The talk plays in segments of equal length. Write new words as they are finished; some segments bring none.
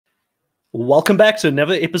Welcome back to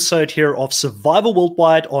another episode here of Survival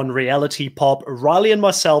Worldwide on Reality Pop. Riley and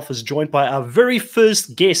myself is joined by our very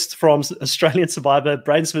first guest from Australian Survivor,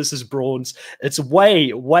 Brains vs. Brawns. It's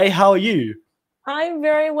Wei. Wei, how are you? I'm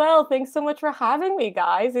very well. Thanks so much for having me,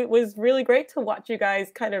 guys. It was really great to watch you guys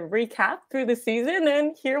kind of recap through the season,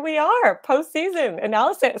 and here we are, post-season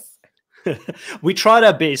analysis. We tried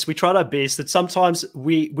our best. We tried our best. That sometimes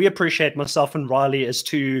we appreciate, myself and Riley as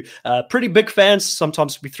two pretty big fans.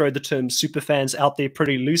 Sometimes we throw the term super fans out there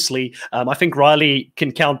pretty loosely. I think Riley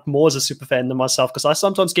can count more as a super fan than myself because I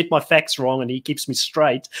sometimes get my facts wrong and he keeps me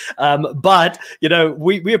straight. But you know,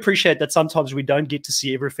 we appreciate that sometimes we don't get to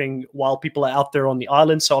see everything while people are out there on the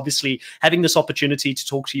island. So obviously, having this opportunity to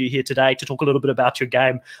talk to you here today, to talk a little bit about your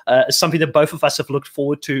game, is something that both of us have looked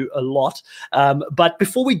forward to a lot. But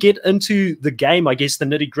before we get into the game, I guess the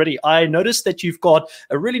nitty gritty, I noticed that you've got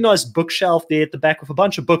a really nice bookshelf there at the back with a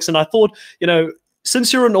bunch of books. And I thought, you know,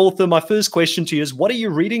 since you're an author, my first question to you is, what are you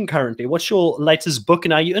reading currently? What's your latest book?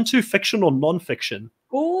 And are you into fiction or non-fiction?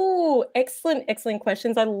 Ooh, excellent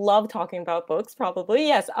questions. I love talking about books, probably.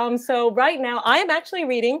 Yes. So right now I am actually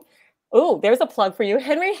reading. Oh, there's a plug for you.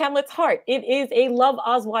 Henry Hamlet's Heart. It is a Love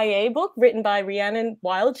Oz YA book written by Rhiannon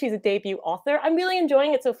Wild. She's a debut author. I'm really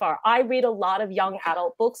enjoying it so far. I read a lot of young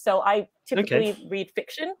adult books, so I typically read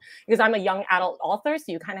fiction because I'm a young adult author.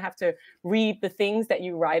 So you kind of have to read the things that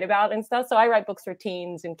you write about and stuff. So I write books for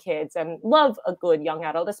teens and kids and love a good young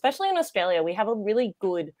adult, especially in Australia. We have a really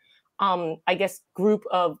good, I guess, group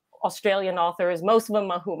of Australian authors, most of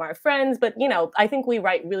them are whom are friends, but you know, I think we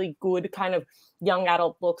write really good kind of young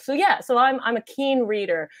adult books. So yeah, so I'm a keen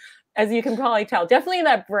reader, as you can probably tell, definitely in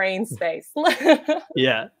that brain space.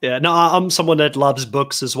 Yeah. No, I'm someone that loves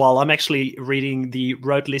books as well. I'm actually reading The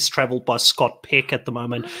Road Less Traveled by Scott Peck at the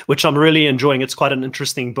moment, which I'm really enjoying. It's quite an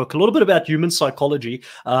interesting book, a little bit about human psychology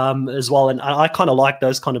as well. And I kind of like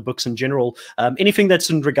those kind of books in general. Anything that's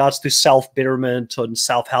in regards to self-betterment and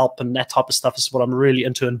self-help and that type of stuff is what I'm really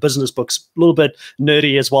into. And business books, a little bit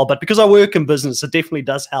nerdy as well. But because I work in business, it definitely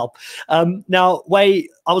does help. Now, Wei,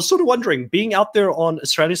 I was sort of wondering, being out there on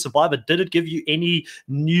Australian Survivor, did it give you any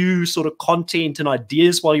new sort of content and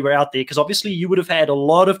ideas while you were out there? Because obviously you would have had a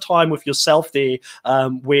lot of time with yourself there,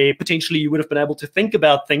 where potentially you would have been able to think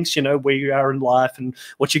about things, you know, where you are in life and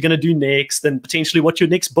what you're going to do next and potentially what your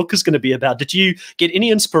next book is going to be about. Did you get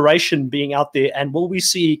any inspiration being out there? And will we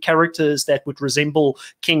see characters that would resemble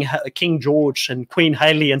King George and Queen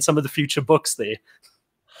Hayley in some of the future books there?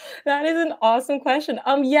 That is an awesome question.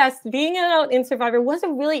 Yes, being out in Survivor was a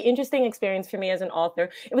really interesting experience for me as an author.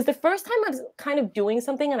 It was the first time I was kind of doing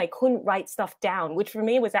something and I couldn't write stuff down, which for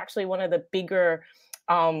me was actually one of the bigger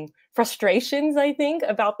frustrations, I think,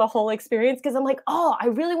 about the whole experience. Because I'm like, oh, I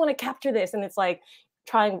really want to capture this. And it's like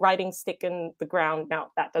trying writing stick in the ground.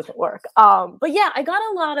 Now that doesn't work. But yeah, I got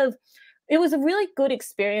a lot of, it was a really good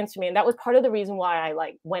experience for me, and that was part of the reason why I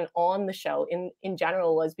like went on the show in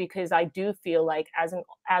general, was because I do feel like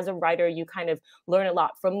as a writer you kind of learn a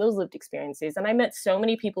lot from those lived experiences. And I met so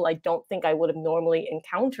many people I don't think I would have normally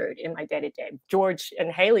encountered in my day-to-day, George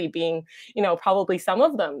and Hayley being, you know, probably some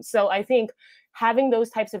of them. So I think having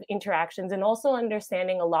those types of interactions and also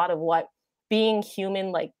understanding a lot of what being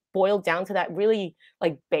human like boiled down to that really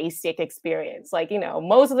like basic experience. Like, you know,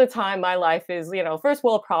 most of the time my life is, you know, first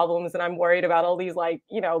world problems and I'm worried about all these like,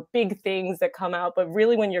 you know, big things that come out. But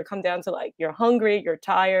really when you come down to like, you're hungry, you're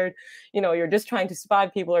tired, you know, you're just trying to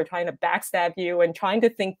survive, people are trying to backstab you, and trying to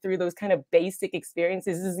think through those kind of basic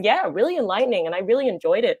experiences is, yeah, really enlightening. And I really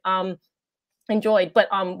enjoyed it. But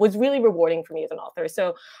was really rewarding for me as an author.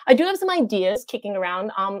 So I do have some ideas kicking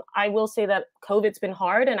around. I will say that COVID's been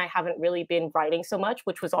hard and I haven't really been writing so much,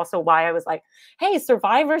 which was also why I was like, hey,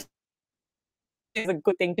 Survivor is a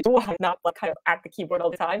good thing to do. I'm not like kind of at the keyboard all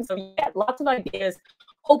the time. So yeah, lots of ideas,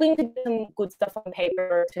 hoping to get some good stuff on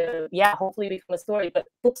paper to, yeah, hopefully become a story. But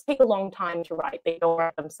books take a long time to write. They don't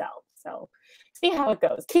write themselves. So see how it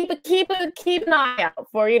goes. Keep an eye out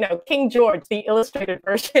for, you know, King George, the illustrated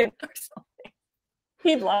version or something.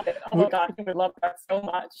 He'd love it. Oh my God, he would love that so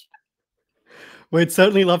much. We'd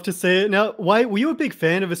certainly love to see it. Now, Wei, were you a big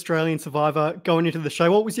fan of Australian Survivor going into the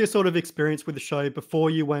show? What was your sort of experience with the show before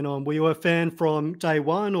you went on? Were you a fan from day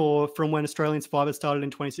one or from when Australian Survivor started in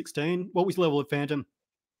 2016? What was your level of fandom?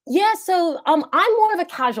 Yeah, so I'm more of a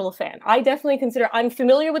casual fan. I definitely consider I'm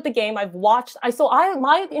familiar with the game. I've watched. I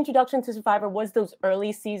my introduction to Survivor was those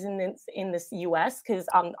early seasons in this U.S. because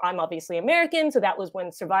I'm obviously American, so that was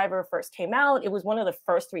when Survivor first came out. It was one of the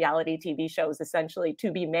first reality TV shows essentially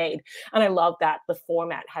to be made, and I love that the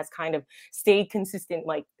format has kind of stayed consistent.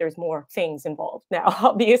 Like there's more things involved now,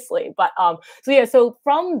 obviously, but so yeah. So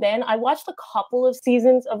from then, I watched a couple of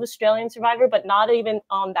seasons of Australian Survivor, but not even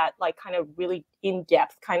on that like kind of really in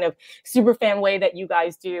depth kind of super fan way that you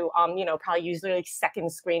guys do. Probably usually like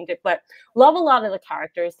second screened it, but love a lot of the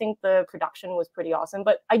characters. Think the production was pretty awesome.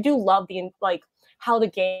 But I do love the like how the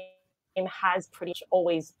game has pretty much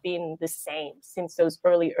always been the same since those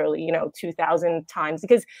early 2000 times,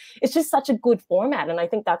 because it's just such a good format, and I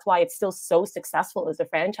think that's why it's still so successful as a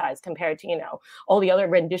franchise compared to all the other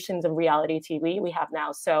renditions of reality TV we have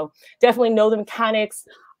now. So definitely know the mechanics.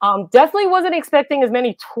 Definitely wasn't expecting as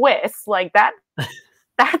many twists like that.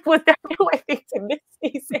 That was definitely I think to this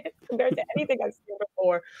season compared to anything I've seen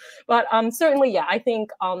before. But certainly, yeah, I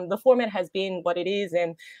think the format has been what it is,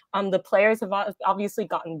 and the players have obviously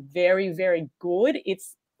gotten very, very good.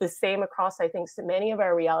 It's the same across, I think, so many of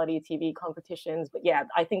our reality TV competitions. But yeah,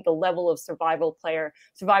 I think the level of survivor player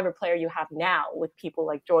you have now with people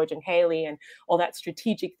like George and Haley and all that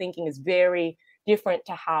strategic thinking is very different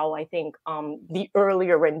to how I think the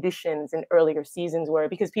earlier renditions and earlier seasons were,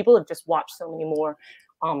 because people have just watched so many more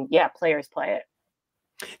players play it.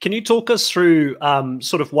 Can you talk us through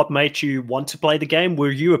sort of what made you want to play the game?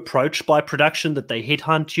 Were you approached by production that they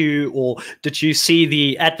headhunt you, or did you see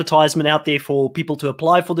the advertisement out there for people to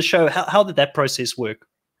apply for the show? How did that process work?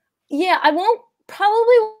 Yeah, I won't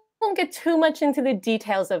get too much into the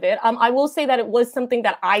details of it. I will say that it was something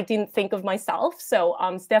that I didn't think of myself. So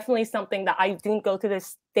it's definitely something that I didn't go through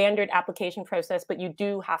this standard application process, but you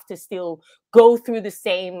do have to still go through the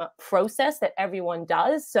same process that everyone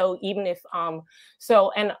does. So even if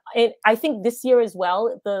I think this year as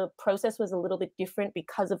well, the process was a little bit different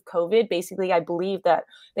because of COVID. Basically, I believe that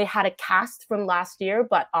they had a cast from last year,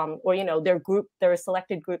 but their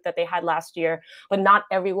selected group that they had last year, but not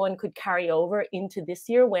everyone could carry over into this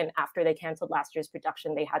year, when after they canceled last year's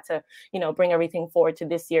production, they had to, bring everything forward to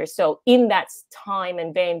this year. So in that time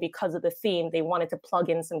and vein, because of the theme, they wanted to plug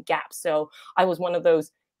in some gaps. So I was one of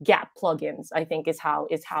those gap plugins, I think is how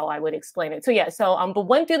I would explain it. So yeah, but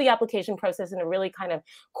went through the application process in a really kind of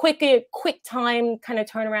quick time kind of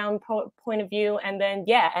turnaround point of view, and then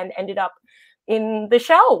and ended up in the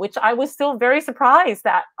show, which I was still very surprised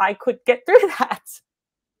that I could get through that.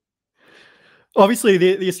 Obviously,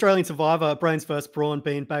 the Australian Survivor, Brains vs. Brawn,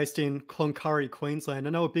 being based in Cloncurry, Queensland. I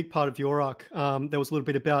know a big part of your arc, there was a little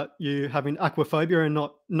bit about you having aquaphobia and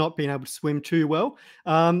not being able to swim too well.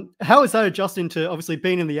 How is that adjusting to obviously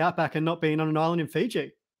being in the outback and not being on an island in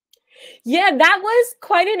Fiji? Yeah, that was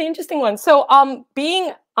quite an interesting one. So,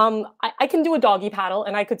 I can do a doggy paddle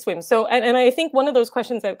and I could swim. So, and I think one of those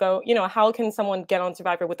questions that go, how can someone get on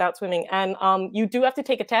Survivor without swimming? And you do have to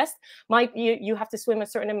take a test. You have to swim a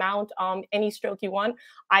certain amount, any stroke you want.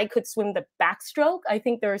 I could swim the backstroke. I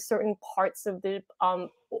think there are certain parts of the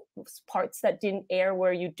parts that didn't air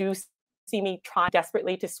where you do see me try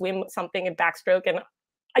desperately to swim something in backstroke, and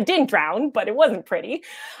I didn't drown, but it wasn't pretty.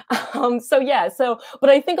 But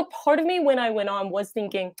I think a part of me when I went on was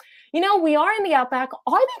thinking, we are in the outback.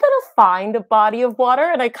 Are they going to find a body of water?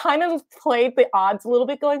 And I kind of played the odds a little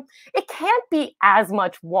bit, going, it can't be as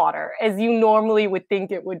much water as you normally would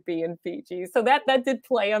think it would be in Fiji. So that did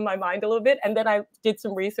play on my mind a little bit. And then I did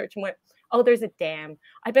some research and went, oh, there's a dam.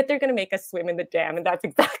 I bet they're going to make us swim in the dam. And that's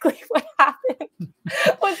exactly what happened.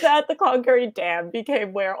 Was that the Cloncurry Dam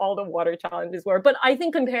became where all the water challenges were. But I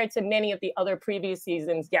think compared to many of the other previous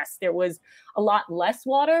seasons, yes, there was a lot less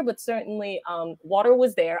water, but certainly water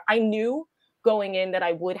was there. I knew going in that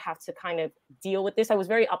I would have to kind of deal with this. I was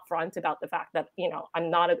very upfront about the fact that,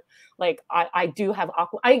 I'm not I do have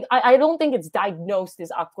I don't think it's diagnosed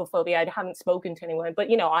as aquaphobia. I haven't spoken to anyone, but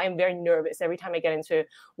I am very nervous every time I get into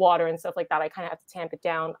water and stuff like that. I kind of have to tamp it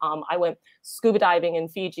down. I went scuba diving in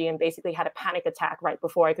Fiji and basically had a panic attack right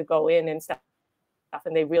before I could go in and stuff.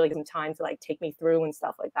 And they really had time to take me through and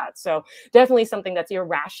stuff like that. So definitely something that's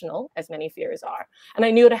irrational, as many fears are. And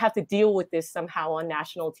I knew to have to deal with this somehow on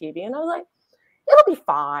national TV. And I was like, it'll be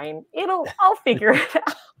fine. I'll figure it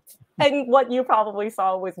out. And what you probably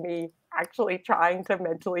saw was me actually trying to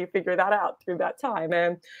mentally figure that out through that time.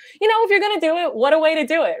 And, if you're going to do it, what a way to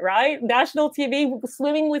do it, right? National TV,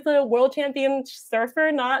 swimming with a world champion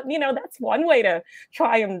surfer, that's one way to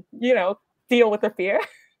try and, deal with the fear.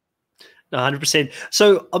 100%.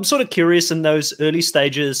 So I'm sort of curious in those early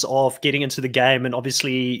stages of getting into the game and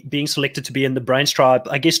obviously being selected to be in the Brains Tribe.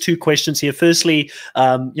 I guess two questions here. Firstly,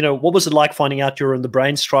 what was it like finding out you're in the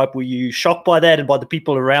Brains Tribe? Were you shocked by that and by the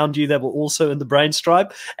people around you that were also in the Brains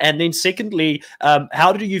Tribe? And then secondly,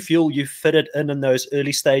 how did you feel you fitted in those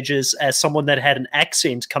early stages as someone that had an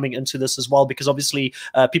accent coming into this as well? Because obviously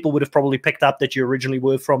people would have probably picked up that you originally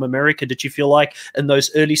were from America. Did you feel like in those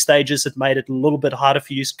early stages it made it a little bit harder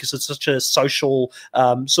for you because it's such a social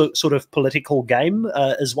sort of political game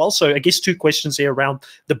as well? So I guess two questions here around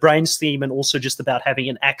the Brains theme and also just about having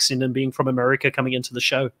an accent and being from America coming into the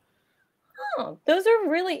show. Oh, those are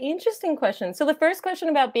really interesting questions. So the first question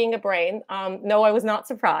about being a brain, no, I was not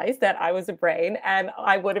surprised that I was a brain, and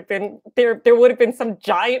I would have been there would have been some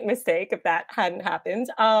giant mistake if that hadn't happened.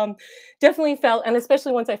 Definitely felt, and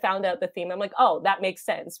especially once I found out the theme, I'm like, oh, that makes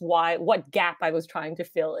sense. Why, what gap I was trying to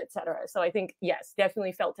fill, etc. So I think, yes,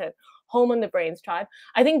 definitely felt at home on the Brains Tribe.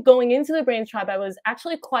 I think going into the Brains Tribe, I was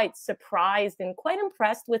actually quite surprised and quite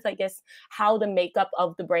impressed with, I guess, how the makeup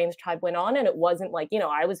of the Brains Tribe went on. And it wasn't like,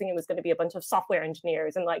 I was thinking it was going to be a bunch of software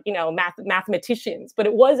engineers and like, mathematicians, but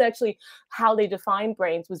it was actually how they defined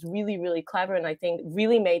brains was really, really clever. And I think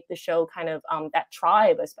really made the show kind of that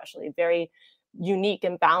tribe, especially very unique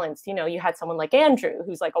and balanced. You had someone like Andrew,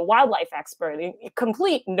 who's like a wildlife expert, a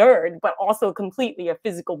complete nerd, but also completely a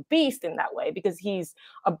physical beast in that way, because he's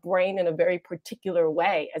a brain in a very particular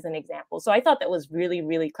way, as an example. So I thought that was really,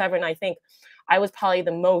 really clever. And I think I was probably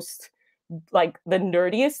the most like the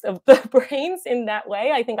nerdiest of the brains in that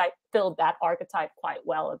way. I think I filled that archetype quite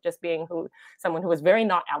well of just being someone who was very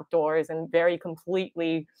not outdoors and very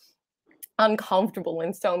completely uncomfortable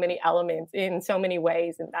in so many elements, in so many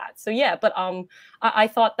ways in that. So yeah, but I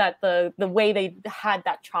thought that the way they had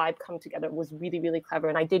that tribe come together was really, really clever.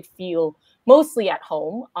 And I did feel mostly at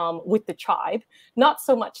home with the tribe, not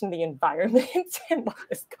so much in the environment and what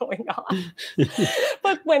was going on,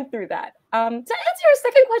 but went through that. To answer your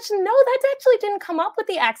second question, no, that actually didn't come up with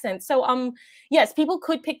the accent. So yes, people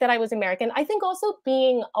could pick that I was American. I think also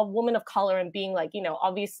being a woman of color and being like,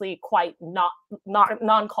 obviously quite not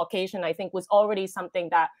non-Caucasian, I think was already something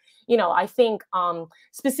that, I think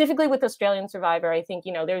specifically with Australian Survivor, I think,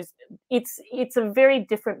 it's a very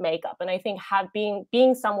different makeup. And I think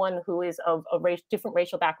being someone who is of a different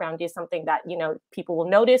racial background is something that, people will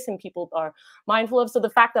notice and people are mindful of. So the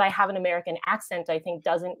fact that I have an American accent, I think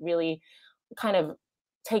doesn't really kind of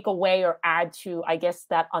take away or add to, I guess,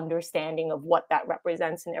 that understanding of what that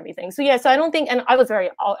represents and everything. So yeah, so I don't think, and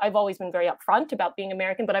I've always been very upfront about being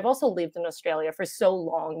American, but I've also lived in Australia for so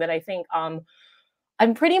long that I think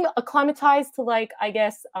I'm pretty acclimatized to, like, I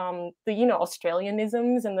guess, the,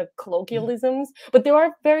 Australianisms and the colloquialisms, but there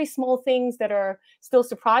are very small things that are still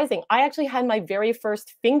surprising. I actually had my very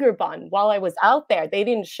first finger bun while I was out there. They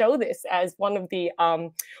didn't show this as one of the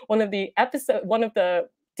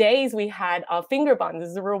days we had finger buns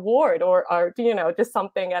as a reward or just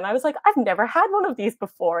something. And I was like, I've never had one of these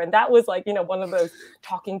before. And that was like, one of those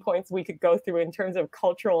talking points we could go through in terms of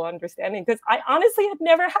cultural understanding, because I honestly had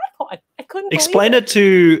never had one. I couldn't explain it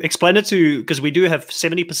to, because we do have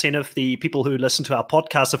 70% of the people who listen to our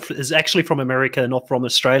podcast is actually from America, not from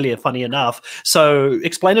Australia, funny enough. So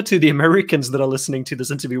explain it to the Americans that are listening to this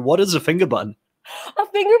interview. What is a finger bun? A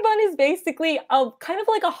finger bun is basically kind of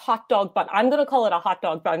like a hot dog bun. I'm going to call it a hot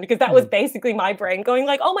dog bun because that was basically my brain going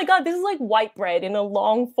like, oh my God, this is like white bread in a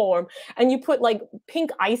long form. And you put like pink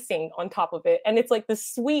icing on top of it. And it's like the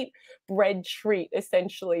sweet bread treat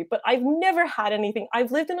essentially. But I've never had anything.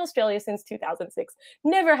 I've lived in Australia since 2006.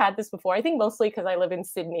 Never had this before. I think mostly because I live in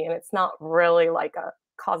Sydney and it's not really like a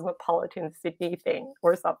cosmopolitan Sydney thing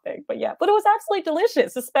or something. But yeah, but it was absolutely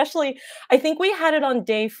delicious. Especially, I think we had it on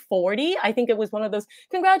day 40. I think it was one of those,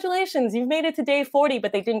 congratulations, you've made it to day 40,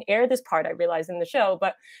 but they didn't air this part, I realized, in the show,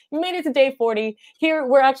 but you made it to day 40. Here,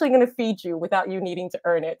 we're actually going to feed you without you needing to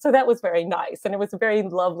earn it. So that was very nice. And it was a very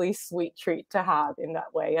lovely, sweet treat to have in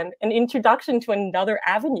that way. And an introduction to another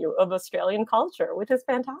avenue of Australian culture, which is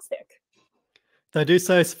fantastic. They do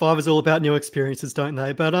say Survivor's all about new experiences, don't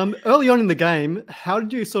they? But early on in the game, how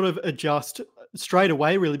did you sort of adjust straight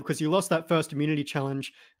away, really? Because you lost that first immunity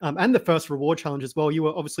challenge and the first reward challenge as well. You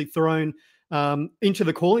were obviously thrown into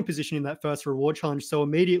the calling position in that first reward challenge. So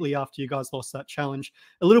immediately after you guys lost that challenge,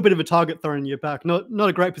 a little bit of a target thrown in your back. Not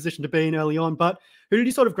a great position to be in early on, but who did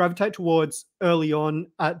you sort of gravitate towards early on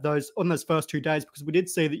on those first 2 days? Because we did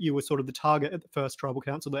see that you were sort of the target at the first tribal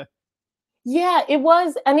council there. Yeah, it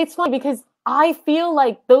was. And it's funny because I feel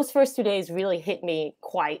like those first 2 days really hit me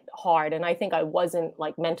quite hard. And I think I wasn't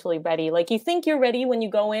like mentally ready. Like you think you're ready when you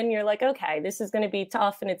go in, you're like, okay, this is going to be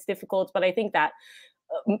tough and it's difficult. But I think that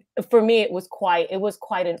for me, it was quite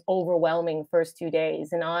an overwhelming first 2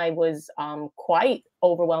 days, and I was quite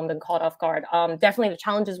overwhelmed and caught off guard. Definitely, the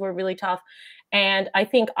challenges were really tough, and I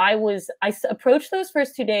think approached those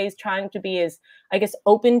first 2 days trying to be as, I guess,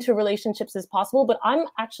 open to relationships as possible. But I'm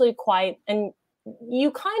actually quite, and you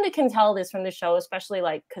kind of can tell this from the show, especially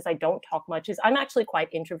like because I don't talk much, is I'm actually quite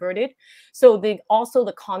introverted. So the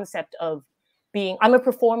concept of I'm a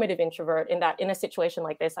performative introvert, in that in a situation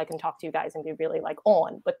like this, I can talk to you guys and be really like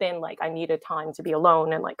on, but then like I need a time to be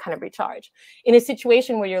alone and like kind of recharge. In a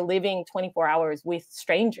situation where you're living 24 hours with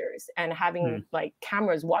strangers and having like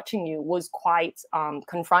cameras watching you was quite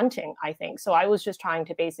confronting, I think. So I was just trying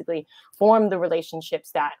to basically form the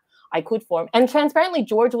relationships that I could form. And transparently,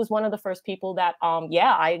 George was one of the first people that,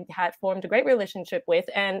 I had formed a great relationship with.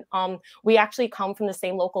 And we actually come from the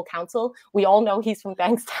same local council. We all know he's from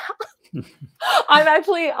Bankstown. I'm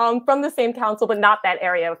actually from the same council, but not that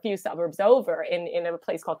area, a few suburbs over in a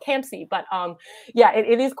place called Campsie. But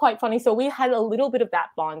it is quite funny. So we had a little bit of that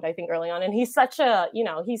bond, I think, early on. And he's such a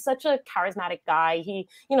charismatic guy. He,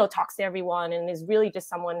 talks to everyone and is really just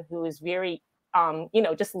someone who is very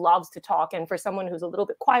just loves to talk. And for someone who's a little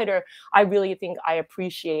bit quieter, I really think I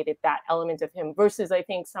appreciated that element of him versus I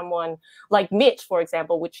think someone like Mitch, for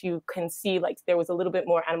example, which you can see like there was a little bit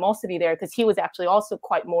more animosity there because he was actually also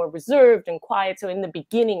quite more reserved and quiet. So in the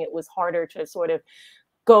beginning, it was harder to sort of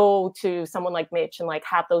go to someone like Mitch and like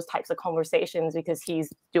have those types of conversations because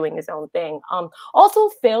he's doing his own thing. Also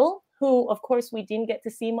Phil, who of course we didn't get to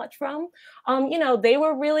see much from, they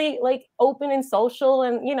were really like open and social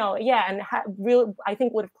and, I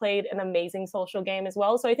think would have played an amazing social game as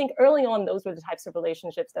well. So I think early on, those were the types of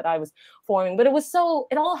relationships that I was forming, but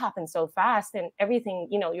it all happened so fast and everything,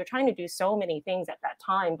 you're trying to do so many things at that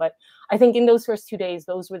time. But I think in those first 2 days,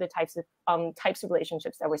 those were the types of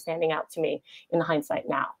relationships that were standing out to me in hindsight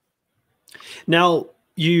now. Now,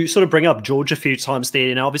 you sort of bring up George a few times there,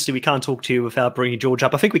 and obviously we can't talk to you without bringing George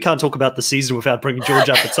up. I think we can't talk about the season without bringing George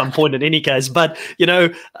up at some point in any case. But,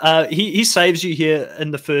 he saves you here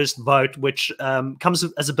in the first vote, which comes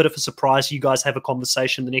as a bit of a surprise. You guys have a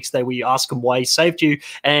conversation the next day where you ask him why he saved you,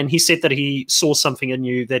 and he said that he saw something in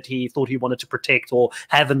you that he thought he wanted to protect or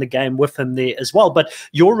have in the game with him there as well. But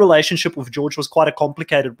your relationship with George was quite a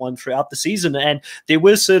complicated one throughout the season, and there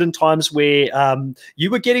were certain times where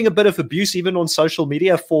you were getting a bit of abuse even on social media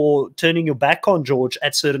for turning your back on George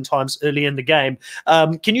at certain times early in the game.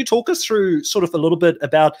 Can you talk us through sort of a little bit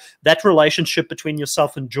about that relationship between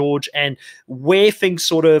yourself and George and where things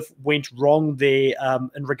sort of went wrong there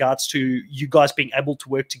in regards to you guys being able to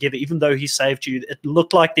work together? Even though he saved you, it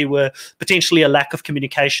looked like there were potentially a lack of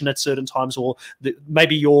communication at certain times, or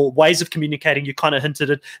maybe your ways of communicating, you kind of hinted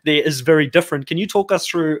it there, is very different. Can you talk us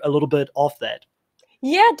through a little bit of that?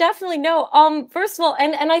 Yeah, definitely. No. First of all,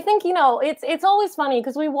 and I think, it's always funny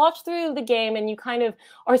because we watch through the game and you kind of,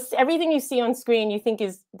 or everything you see on screen, you think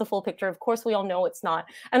is the full picture. Of course, we all know it's not.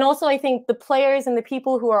 And also, I think the players and the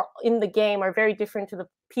people who are in the game are very different to the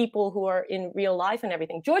people who are in real life and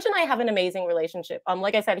everything. George and I have an amazing relationship.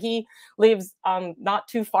 Like I said, he lives not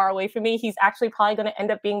too far away from me. He's actually probably going to end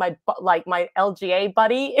up being my LGA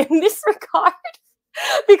buddy in this regard.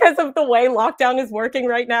 Because of the way lockdown is working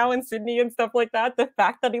right now in Sydney and stuff like that, the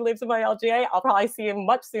fact that he lives in my LGA, I'll probably see him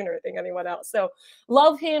much sooner than anyone else. So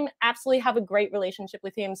love him, absolutely have a great relationship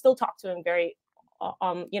with him, still talk to him very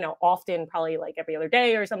often, probably like every other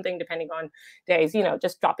day or something, depending on days,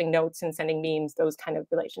 just dropping notes and sending memes, those kind of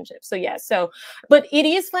relationships. So yeah, but it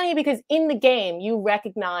is funny because in the game, you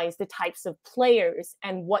recognize the types of players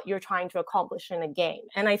and what you're trying to accomplish in a game.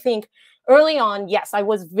 And I think early on, yes, I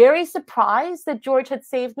was very surprised that George had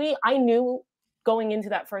saved me. I knew going into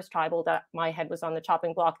that first tribal that my head was on the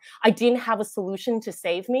chopping block. I didn't have a solution to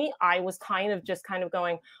save me. I was kind of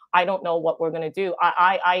going, I don't know what we're going to do.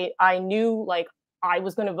 I knew like I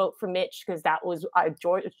was going to vote for Mitch because that was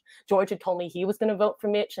George had told me he was going to vote for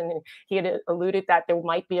Mitch, and he had alluded that there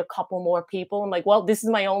might be a couple more people. I'm like, well, this is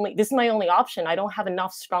my only option. I don't have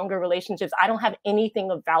enough stronger relationships. I don't have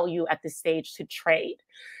anything of value at this stage to trade.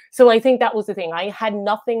 So I think that was the thing. I had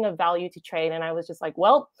nothing of value to trade, and I was just like,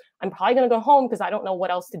 well, I'm probably going to go home because I don't know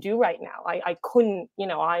what else to do right now. I couldn't,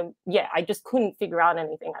 I just couldn't figure out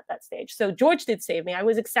anything at that stage. So George did save me. I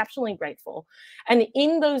was exceptionally grateful, and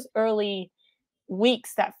in those early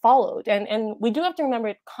weeks that followed, and we do have to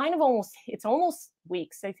remember it's almost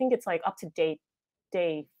weeks. I think it's like up to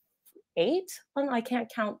day 8. I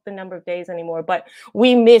can't count the number of days anymore, but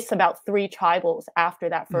we miss about 3 tribals after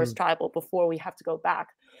that first tribal before we have to go back.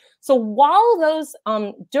 So while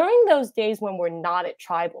during those days when we're not at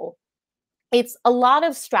tribal, it's a lot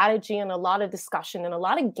of strategy and a lot of discussion and a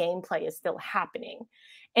lot of gameplay is still happening.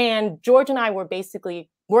 And George and I were basically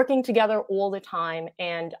working together all the time,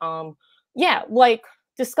 and yeah, like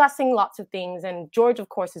discussing lots of things. And George, of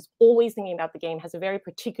course, is always thinking about the game, has a very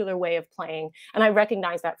particular way of playing, and I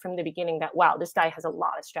recognized that from the beginning, that wow, this guy has a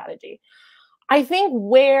lot of strategy. I think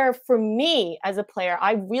where, for me as a player,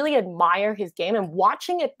 I really admire his game, and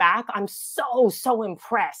watching it back, I'm so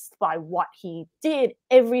impressed by what he did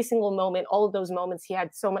every single moment. All of those moments, he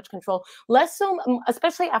had so much control. Less so,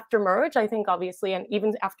 especially after merge, I think, obviously, and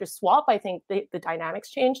even after swap, I think the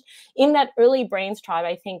dynamics changed. In that early Brains tribe,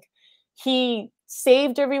 I think he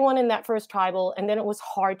saved everyone in that first tribal, and then it was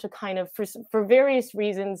hard to kind of, for various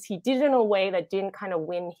reasons, he did it in a way that didn't kind of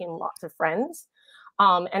win him lots of friends.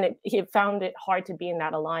 And it found it hard to be in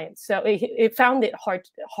that alliance. So it found it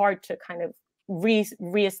hard to kind of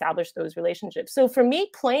reestablish those relationships. So for me,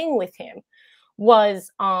 playing with him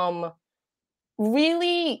was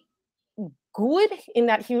really good in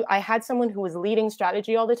that I had someone who was leading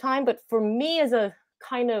strategy all the time. But for me, as a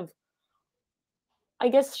kind of, I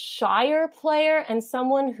guess, shyer player and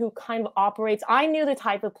someone who kind of operates, I knew the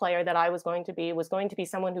type of player that I was going to be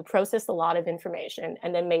someone who processed a lot of information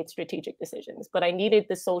and then made strategic decisions. But I needed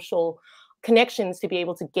the social connections to be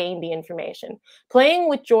able to gain the information. Playing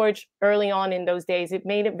with George early on in those days, it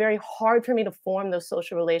made it very hard for me to form those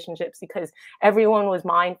social relationships, because everyone was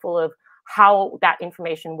mindful of how that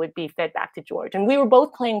information would be fed back to George. And we were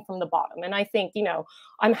both playing from the bottom. And I think,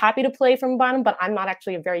 I'm happy to play from the bottom, but I'm not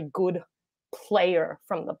actually a very good player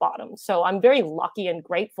from the bottom. So I'm very lucky and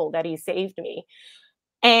grateful that he saved me,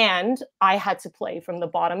 and I had to play from the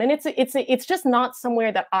bottom. And it's just not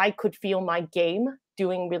somewhere that I could feel my game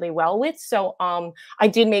doing really well with. So I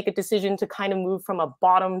did make a decision to kind of move from a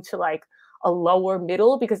bottom to like a lower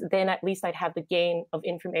middle, because then at least I'd have the gain of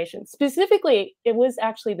information. Specifically, it was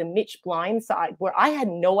actually the Mitch blind side, where I had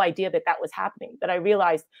no idea that that was happening, that I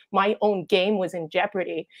realized my own game was in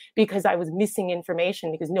jeopardy because I was missing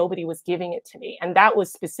information, because nobody was giving it to me. And that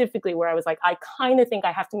was specifically where I was like, I kind of think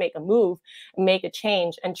I have to make a move, make a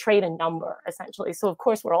change, and trade a number, essentially. So of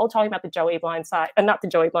course, we're all talking about the Joey blind side, not the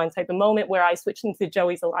Joey blind side, the moment where I switched into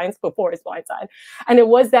Joey's alliance before his blind side. And it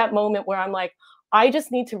was that moment where I'm like, I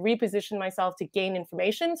just need to reposition myself to gain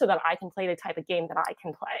information so that I can play the type of game that I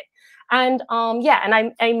can play. And yeah,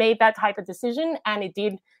 and I made that type of decision, and it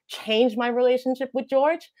did change my relationship with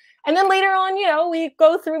George. And then later on, we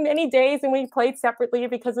go through many days and we played separately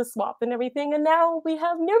because of swap and everything. And now we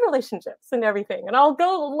have new relationships and everything. And I'll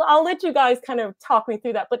let you guys kind of talk me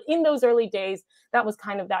through that. But in those early days, that was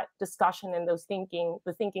kind of that discussion and the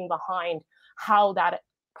thinking behind how that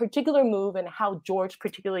particular move and how George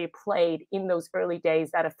particularly played in those early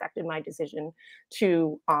days that affected my decision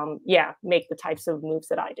to make the types of moves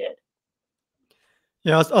that I did.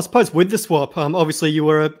 Yeah, I suppose with the swap, obviously you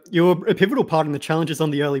were a pivotal part in the challenges on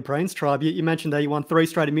the early Brains tribe. You mentioned that you won 3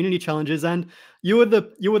 straight immunity challenges, and you were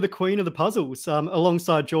the queen of the puzzles,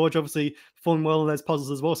 alongside George, obviously performing well in those puzzles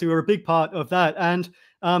as well. So you were a big part of that. And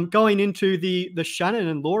going into the Shannon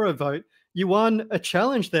and Laura vote, you won a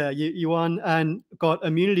challenge there. You won and got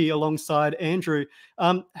immunity alongside Andrew.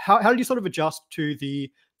 How did you sort of adjust to the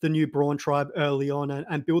new Brawn tribe early on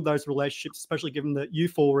and build those relationships, especially given that you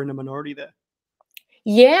 4 were in a minority there?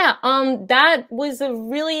 Yeah, that was a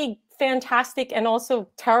really fantastic and also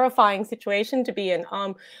terrifying situation to be in.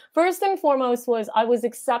 First and foremost I was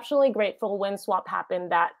exceptionally grateful when swap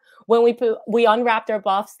happened, that when we unwrapped our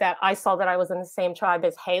buffs, that I saw that I was in the same tribe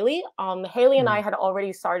as Haley. Haley and I had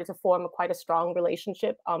already started to form quite a strong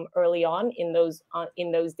relationship early on in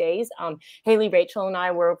those days. Haley, Rachel, and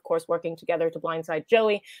I were of course working together to blindside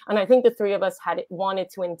Joey, and I think the 3 of us had wanted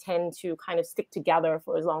to intend to kind of stick together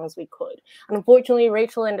for as long as we could. And unfortunately,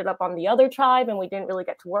 Rachel ended up on the other tribe, and we didn't really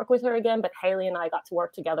get to work with her again. But Haley and I got to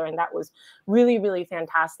work together, and that was really, really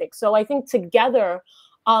fantastic. So I think together,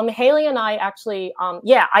 Haley and I actually,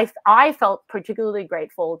 I felt particularly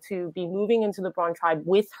grateful to be moving into the Brawn tribe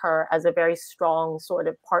with her as a very strong sort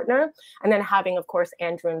of partner, and then having, of course,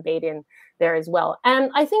 Andrew and Baden there as well.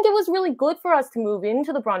 And I think it was really good for us to move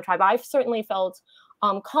into the Brawn tribe. I've certainly felt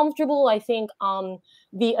comfortable. I think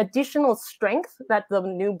the additional strength that the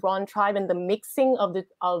new Brawn tribe and the mixing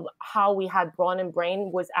of how we had Brawn and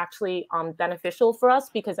Brain was actually beneficial for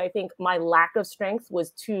us, because I think my lack of strength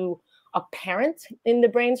was too apparent in the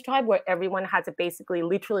Brains tribe, where everyone had to basically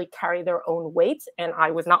literally carry their own weight, and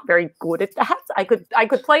I was not very good at that. I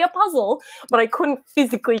could play a puzzle, but I couldn't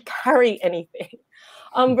physically carry anything.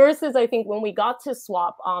 Versus I think when we got to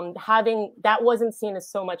swap, having that wasn't seen as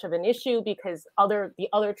so much of an issue, because the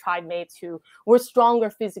other tribe mates who were stronger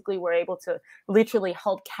physically were able to literally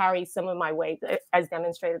help carry some of my weight, as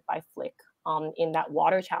demonstrated by Flick. in that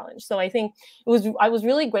water challenge. So I think I was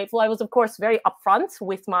really grateful. I was, of course, very upfront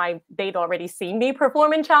with they'd already seen me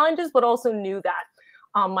perform in challenges, but also knew that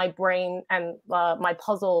my brain and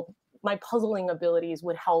my puzzling abilities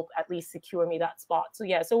would help at least secure me that spot. So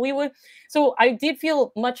yeah, so I did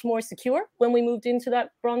feel much more secure when we moved into that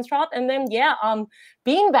bronze trot. And then yeah,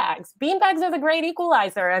 beanbags are the great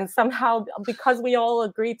equalizer. And somehow, because we all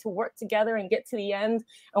agreed to work together and get to the end,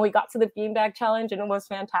 and we got to the beanbag challenge, and it was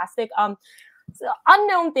fantastic. So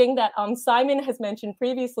unknown thing that Simon has mentioned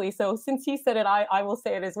previously. So since he said it, I will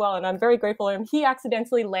say it as well. And I'm very grateful to him. He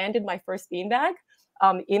accidentally landed my first beanbag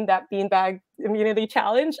in that beanbag immunity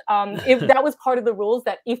challenge. That was part of the rules,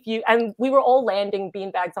 that and we were all landing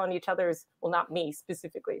beanbags on each other's, well, not me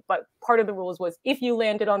specifically, but part of the rules was if you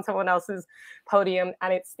landed on someone else's podium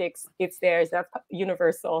and it sticks, it's theirs. That's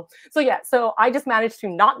universal. So yeah, so I just managed to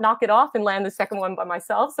not knock it off and land the second one by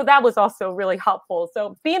myself. So that was also really helpful.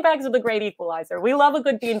 So beanbags are the great equalizer. We love a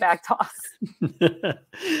good beanbag toss.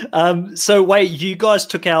 So wait, you guys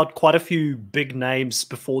took out quite a few big names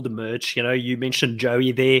before the merge. You know, you mentioned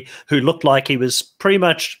Joey there, who looked like he was pretty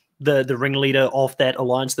much the ringleader of that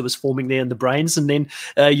alliance that was forming there in the Brains. And then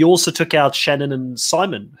you also took out Shannon and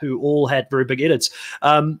Simon, who all had very big edits.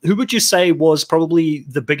 Who would you say was probably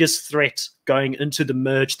the biggest threat going into the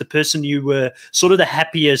merge, the person you were sort of the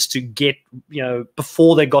happiest to get, you know,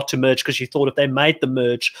 before they got to merge, because you thought if they made the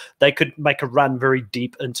merge, they could make a run very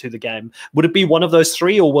deep into the game? Would it be one of those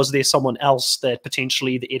three, or was there someone else that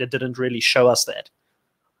potentially the edit didn't really show us that?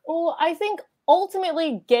 Well, I think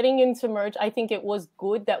ultimately getting into merge, I think it was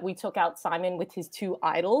good that we took out Simon with his two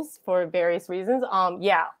idols for various reasons.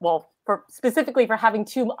 Yeah, well, specifically for having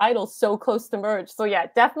two idols so close to merge. So yeah,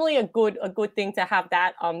 definitely a good thing to have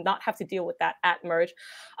that, not have to deal with that at merge.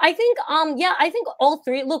 I think yeah, I think all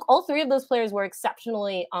three of those players were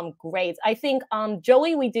exceptionally great. I think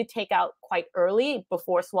Joey we did take out quite early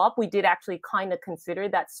before swap. We did actually kind of consider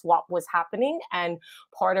that swap was happening, and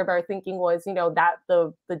part of our thinking was, you know, that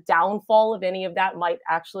the downfall of any of that might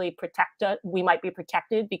actually protect us. We might be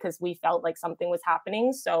protected because we felt like something was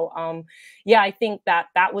happening. So yeah, I think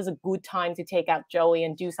that was a good time to take out Joey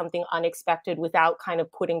and do something unexpected without kind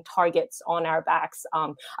of putting targets on our backs.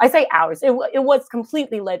 I say ours. It was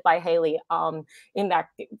completely led by Haley in that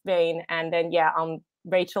vein. And then yeah,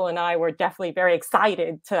 Rachel and I were definitely very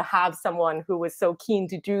excited to have someone who was so keen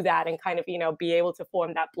to do that and kind of, you know, be able to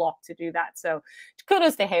form that block to do that. So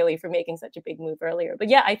kudos to Haley for making such a big move earlier. But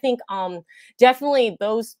yeah, I think definitely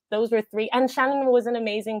those were three. And Shannon was an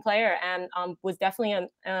amazing player and was definitely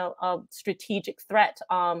a strategic threat.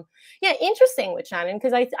 Yeah, interesting with Shannon,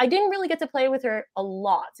 because I didn't really get to play with her a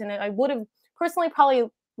lot. And I would have personally probably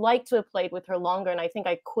liked to have played with her longer. And I think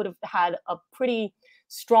I could have had a pretty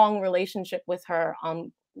strong relationship with her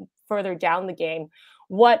further down the game.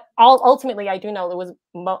 What ultimately I do know, there was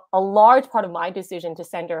a large part of my decision to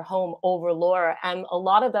send her home over Laura, and a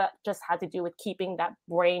lot of that just had to do with keeping that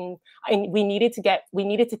brain. We needed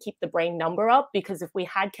to keep the brain number up, because if we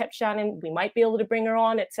had kept Shannon, we might be able to bring her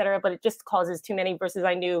on, etc. But it just causes too many versus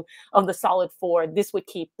I knew of the solid four. This would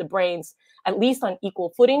keep the brains at least on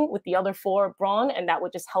equal footing with the other four brawn, and that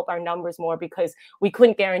would just help our numbers more, because we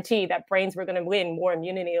couldn't guarantee that brains were going to win more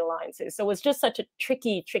immunity alliances. So it was just such a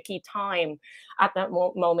tricky time at that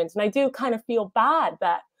moment. And I do kind of feel bad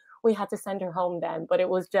that we had to send her home then, but it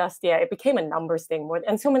was just, yeah, it became a numbers thing more.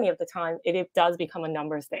 And so many of the time it does become a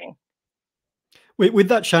numbers thing. With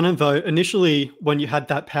that Shannon vote, initially when you had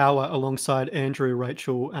that power alongside Andrew,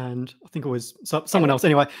 Rachel, and I think it was someone else.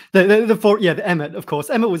 Anyway, the four, yeah, the Emmett, of course.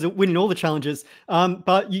 Emmett was winning all the challenges,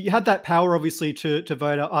 but you had that power obviously to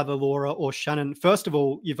vote out either Laura or Shannon. First of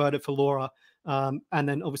all, you voted for Laura, and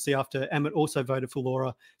then obviously after Emmett also voted for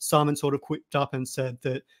Laura, Simon sort of quipped up and said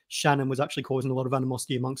that Shannon was actually causing a lot of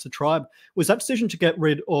animosity amongst the tribe. Was that decision to get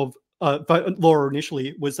rid of Laura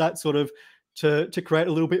initially, was that sort of to create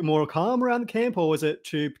a little bit more calm around the camp, or was it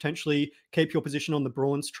to potentially keep your position on the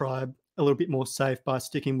Bronze tribe a little bit more safe by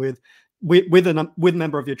sticking with a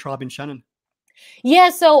member of your tribe in Shannon? Yeah,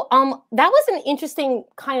 so that was an interesting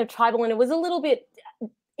kind of tribal, and it was a little bit.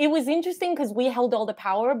 It was interesting because we held all the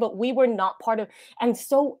power, but we were not part of, and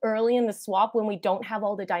so early in the swap when we don't have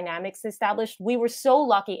all the dynamics established, we were so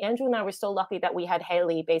lucky. Andrew and I were so lucky that we had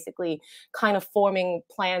Haley basically kind of forming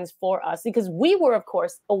plans for us, because we were, of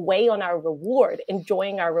course, away on our reward,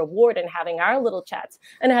 enjoying our reward and having our little chats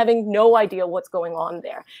and having no idea what's going on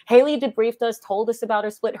there. Haley debriefed us, told us about her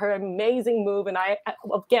split, her amazing move. And I,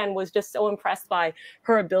 again, was just so impressed by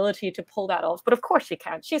her ability to pull that off. But of course she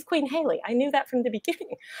can. She's Queen Haley. I knew that from the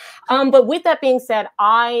beginning. But with that being said,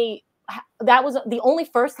 I that was the only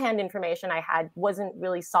firsthand information I had wasn't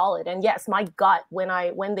really solid. And yes, my gut,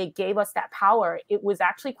 when they gave us that power, it was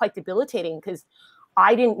actually quite debilitating because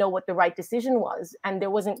I didn't know what the right decision was. And there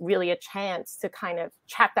wasn't really a chance to kind of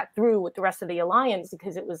chat that through with the rest of the alliance,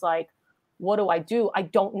 because it was like, what do I do? I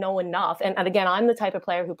don't know enough. And again, I'm the type of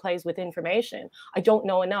player who plays with information. I don't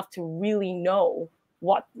know enough to really know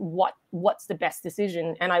what's the best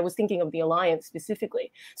decision. And I was thinking of the alliance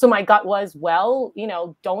specifically. So my gut was, well,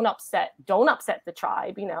 don't upset the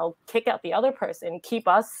tribe, kick out the other person, keep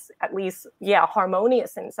us at least,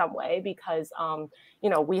 harmonious in some way, because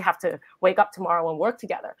we have to wake up tomorrow and work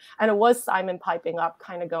together. And it was Simon piping up,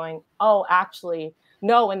 kind of going, oh, actually,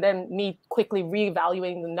 no. And then me quickly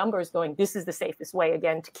reevaluating the numbers, going, this is the safest way,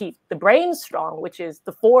 again, to keep the brains strong, which is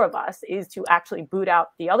the 4 of us, is to actually boot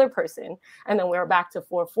out the other person. And then we're back to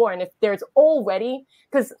 4-4. And if there's already,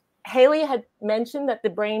 because Haley had mentioned that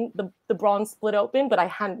the brawn split open, but I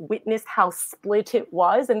hadn't witnessed how split it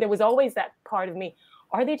was. And there was always that part of me,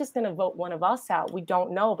 are they just going to vote one of us out? We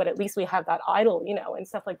don't know, but at least we have that idol, and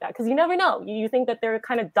stuff like that. Because you never know. You think that they're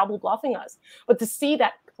kind of double bluffing us. But to see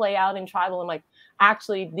that play out in Tribal, I'm like,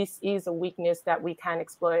 actually, this is a weakness that we can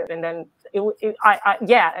exploit. And then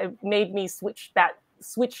it made me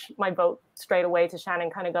switch my vote straight away to Shannon,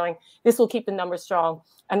 kind of going, this will keep the numbers strong.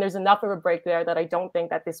 And there's enough of a break there that I don't think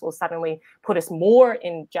that this will suddenly put us more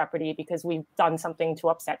in jeopardy because we've done something to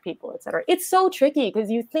upset people, etc. It's so tricky because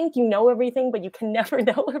you think you know everything, but you can never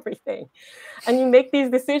know everything. And you make these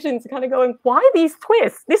decisions kind of going, why these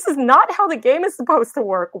twists? This is not how the game is supposed to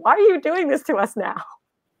work. Why are you doing this to us now?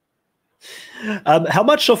 How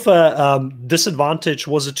much of a disadvantage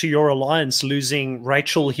was it to your alliance losing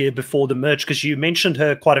Rachel here before the merge? Because you mentioned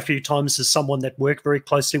her quite a few times as someone that worked very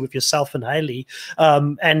closely with yourself and Haley.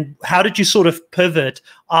 And how did you sort of pivot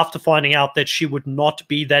after finding out that she would not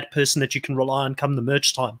be that person that you can rely on come the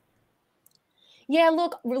merge time? Yeah,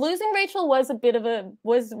 look, losing Rachel was a bit of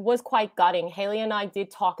was quite gutting. Haley and I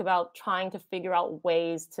did talk about trying to figure out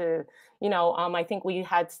ways to, I think we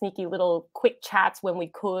had sneaky little quick chats when we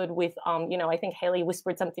could with, I think Haley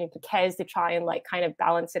whispered something to Kez to try and kind of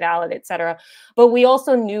balance it out, etc. But we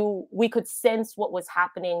also knew, we could sense what was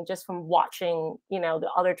happening just from watching, the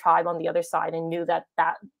other tribe on the other side, and knew that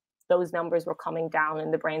those numbers were coming down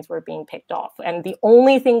and the brains were being picked off. And the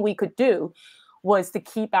only thing we could do was to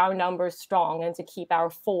keep our numbers strong and to keep our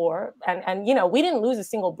 4. And we didn't lose a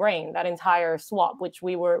single brain that entire swap, which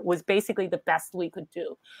was basically the best we could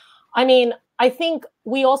do. I mean, I think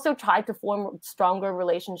we also tried to form stronger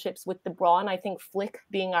relationships with the Brawn. I think Flick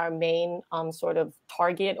being our main sort of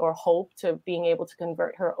target or hope to being able to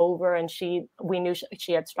convert her over. And we knew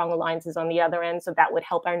she had strong alliances on the other end, so that would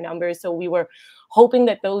help our numbers. So we were hoping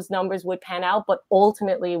that those numbers would pan out. But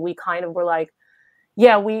ultimately, we kind of were like,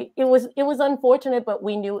 yeah, it was unfortunate, but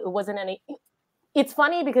we knew it wasn't any. It's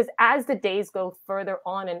funny because as the days go further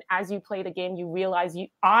on and as you play the game,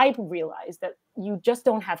 I realized that you just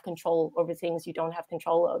don't have control over things you don't have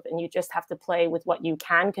control of, and you just have to play with what you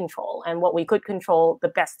can control. And what we could control the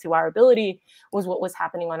best to our ability was what was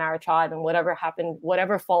happening on our tribe, and whatever happened,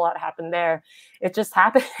 whatever fallout happened there, it just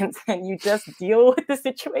happens, and you just deal with the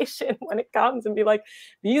situation when it comes and be like,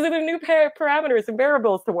 these are the new parameters and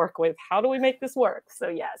variables to work with. How do we make this work? So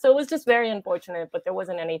yeah, so it was just very unfortunate, but there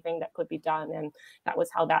wasn't anything that could be done, and that was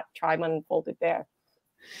how that tribe unfolded there.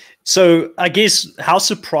 So I guess, how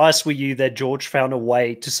surprised were you that George found a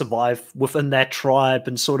way to survive within that tribe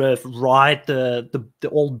and sort of ride the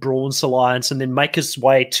old Bronze Alliance and then make his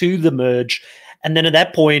way to the merge? And then at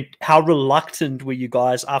that point, how reluctant were you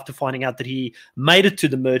guys after finding out that he made it to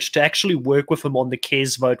the merge to actually work with him on the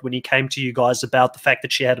Kez vote when he came to you guys about the fact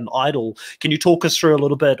that she had an idol? Can you talk us through a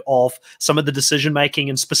little bit of some of the decision making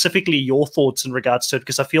and specifically your thoughts in regards to it?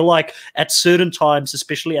 Because I feel like at certain times,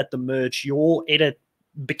 especially at the merge, your edit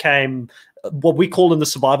became what we call in the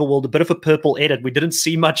survival world a bit of a purple edit. We didn't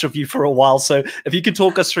see much of you for a while. So if you could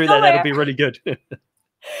talk us through that, that'd be really good.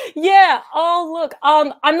 Yeah. Oh, look,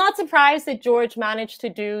 I'm not surprised that George managed to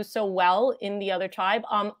do so well in the other tribe.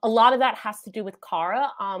 A lot of that has to do with Kara.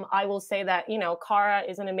 I will say that, Kara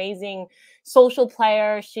is an amazing social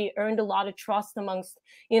player. She earned a lot of trust amongst,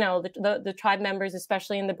 the tribe members,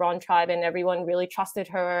 especially in the Brawn tribe, and everyone really trusted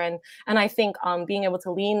her. And I think being able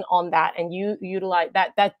to lean on that and utilize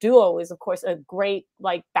that duo is, of course, a great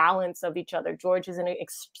balance of each other. George is an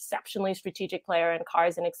exceptionally strategic player, and Kara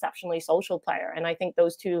is an exceptionally social player. And I think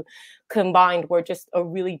those two combined were just a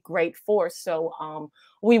really great force. So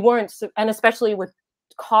we weren't, and especially with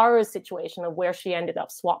Kara's situation of where she ended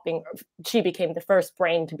up swapping, she became the first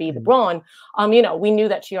brain to be the Brawn. You know, we knew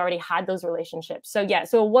that she already had those relationships. So yeah,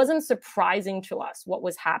 so it wasn't surprising to us what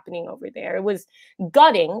was happening over there. It was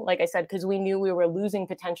gutting, like I said, because we knew we were losing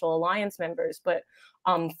potential alliance members, but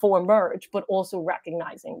for merge, but also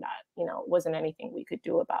recognizing that, you know, it wasn't anything we could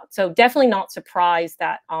do about. So definitely not surprised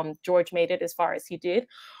that George made it as far as he did.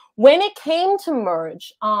 When it came to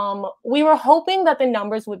merge, we were hoping that the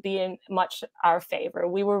numbers would be in much our favor.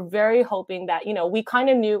 We were very hoping that, you know, we kind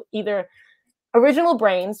of knew either original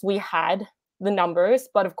brains, we had the numbers,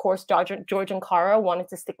 but of course, George and Kara wanted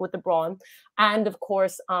to stick with the Brawn. And of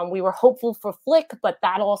course, we were hopeful for Flick, but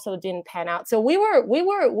that also didn't pan out. So we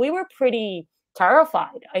were pretty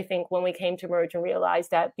terrified, I think, when we came to merge and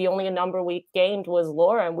realized that the only number we gained was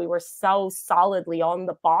Laura, and we were so solidly on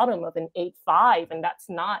the bottom of an 8-5, and that's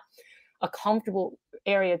not a comfortable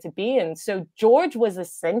area to be in. So George was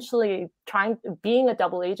essentially being a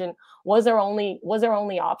double agent was our only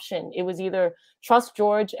option. It was either trust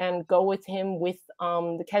George and go with him with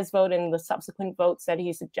the Kez vote and the subsequent votes that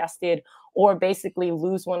he suggested, or basically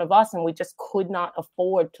lose one of us, and we just could not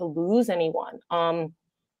afford to lose anyone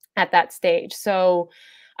at that stage. So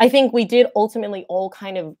I think we did ultimately all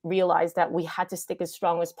kind of realize that we had to stick as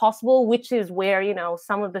strong as possible, which is where, you know,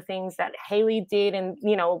 some of the things that Haley did, and,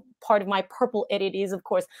 you know, part of my purple edit is, of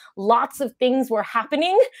course, lots of things were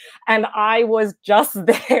happening and I was just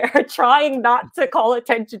there trying not to call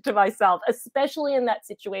attention to myself, especially in that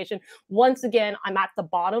situation. Once again, I'm at the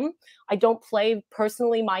bottom. I don't play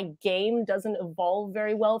personally. My game doesn't evolve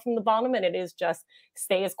very well from the bottom, and it is just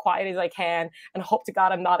stay as quiet as I can and hope to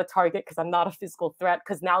God I'm not a target because I'm not a physical threat,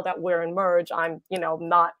 because now that we're in merge, I'm, you know,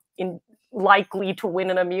 not likely to win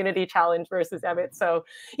an immunity challenge versus Emmett. So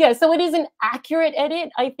yeah, so it is an accurate edit,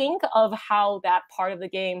 I think, of how that part of the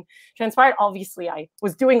game transpired. Obviously, I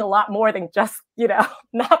was doing a lot more than just, you know,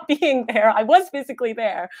 not being there. I was physically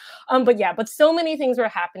there. But yeah, but so many things were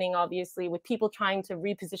happening, obviously, with people trying to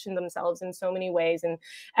reposition themselves in so many ways, and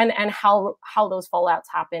how those fallouts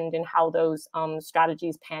happened and how those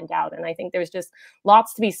strategies panned out. And I think there's just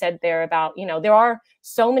lots to be said there about, you know, there are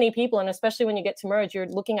so many people, and especially when you get to merge, you're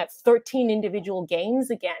looking at 13 individual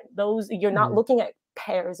games again. Those, you're not looking at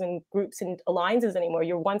pairs and groups and alliances anymore.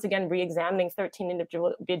 You're once again re-examining 13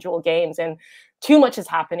 individual games, and too much is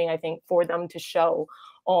happening, I think, for them to show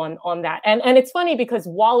on that. And it's funny because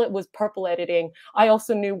while it was purple editing, I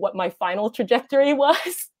also knew what my final trajectory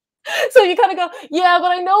was. So you kind of go, yeah,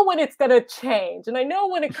 but I know when it's going to change, and I know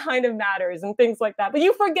when it kind of matters and things like that. But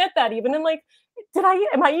you forget that even. And like,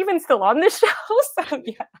 am I even still on this show? So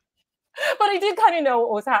yeah. But I did kind of know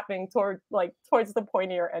what was happening towards the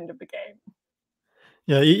pointier end of the game.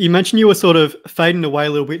 Yeah, you mentioned you were sort of fading away a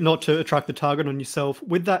little bit, not to attract the target on yourself.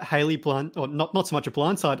 With that Haley blind, or not so much a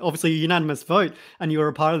blindside, obviously a unanimous vote, and you were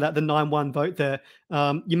a part of that, the 9-1 vote there.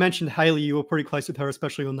 You mentioned Haley, you were pretty close with her,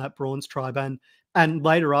 especially on that Bronze tribe, and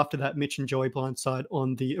later after that, Mitch and Joey blindside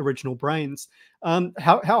on the original Brains.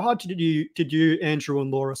 How hard did you, Andrew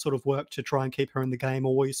and Laura, sort of work to try and keep her in the game,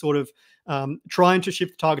 or were you sort of trying to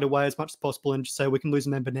shift the target away as much as possible and just say we can lose a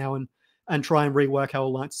member now and try and rework our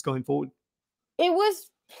alliances going forward? It was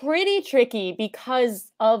pretty tricky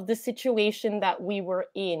because of the situation that we were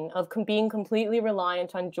in, of being completely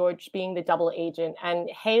reliant on George being the double agent, and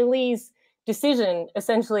Haley's decision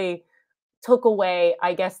essentially took away,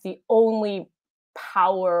 I guess, the only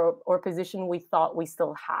power or position we thought we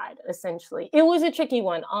still had. Essentially, it was a tricky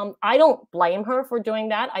one. I don't blame her for doing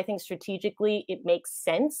that. I think strategically it makes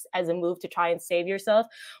sense as a move to try and save yourself.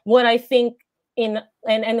 What I think and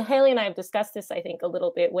Haley and I have discussed this, I think, a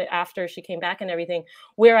little bit after she came back and everything,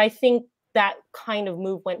 where I think that kind of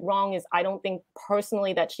move went wrong is I don't think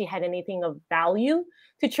personally that she had anything of value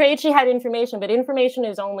to trade. She had information, but information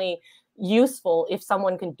is only useful if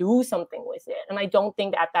someone can do something with it. And I don't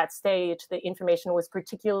think at that stage the information was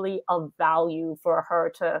particularly of value for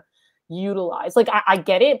her to utilize. Like, I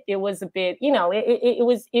get it. It was a bit, you know,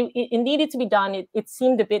 it needed to be done. It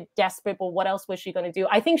seemed a bit desperate, but what else was she going to do?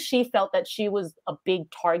 I think she felt that she was a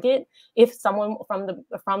big target. If someone from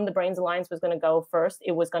the Brains Alliance was going to go first,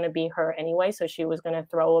 it was going to be her anyway. So she was going to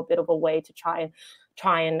throw a bit of a way to try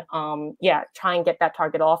and get that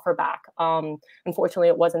target off her back. Unfortunately,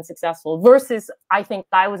 it wasn't successful. Versus, I think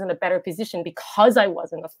I was in a better position because I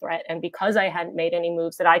wasn't a threat and because I hadn't made any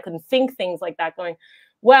moves that I couldn't think things like that going,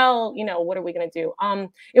 well, you know, what are we going to do?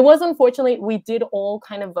 It was unfortunately, we did all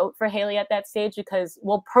kind of vote for Haley at that stage because,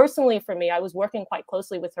 well, personally for me, I was working quite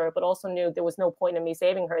closely with her, but also knew there was no point in me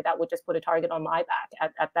saving her. That would just put a target on my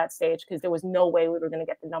back at that stage because there was no way we were going to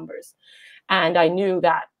get the numbers. And I knew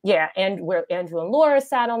that, yeah, and where Andrew and Laura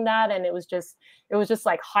sat on that, and it was just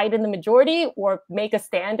like hide in the majority or make a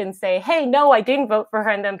stand and say, hey, no, I didn't vote for her,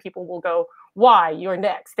 and then people will go, why? You're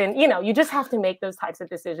next. And, you know, you just have to make those types of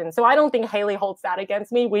decisions. So I don't think Haley holds that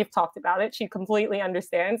against me. We've talked about it. She completely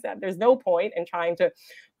understands that there's no point in trying to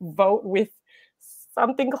vote with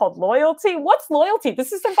something called loyalty. What's loyalty?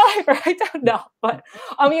 This is Survivor. I don't know. But,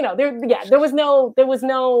 you know, there was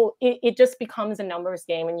no, it just becomes a numbers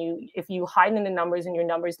game. And if you hide in the numbers and your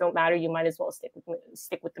numbers don't matter, you might as well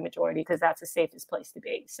stick with the majority because that's the safest place to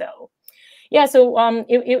be. So, yeah, so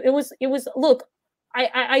it was, look,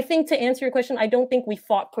 I think to answer your question, I don't think we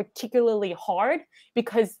fought particularly hard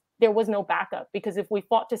because there was no backup. Because if we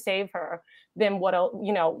fought to save her, then what else,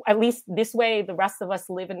 you know, at least this way, the rest of us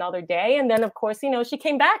live another day. And then, of course, you know, she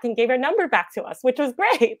came back and gave her number back to us, which was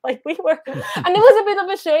great. Like we were, and it was a bit of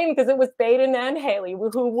a shame because it was Baden and Haley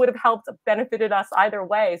who would have helped benefited us either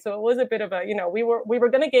way. So it was a bit of a, you know, we were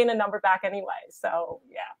going to gain a number back anyway. So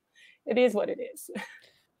yeah, it is what it is.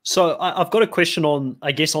 So I've got a question on,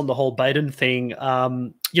 I guess, on the whole Baden thing.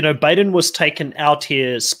 You know, Baden was taken out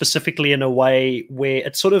here specifically in a way where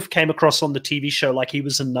it sort of came across on the TV show like he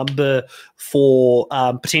was a number for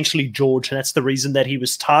potentially George, and that's the reason that he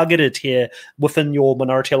was targeted here within your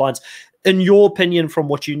Minority Alliance. In your opinion, from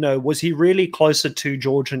what you know, was he really closer to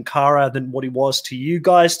George and Cara than what he was to you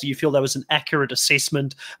guys? Do you feel that was an accurate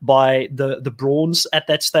assessment by the Brawns at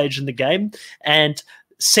that stage in the game? And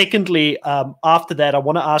secondly, after that, I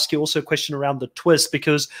want to ask you also a question around the twist,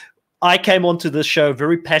 because I came onto this show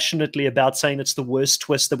very passionately about saying it's the worst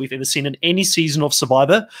twist that we've ever seen in any season of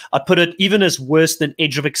Survivor. I put it even as worse than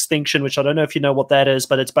Edge of Extinction, which I don't know if you know what that is,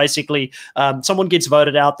 but it's basically someone gets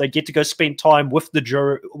voted out. They get to go spend time with the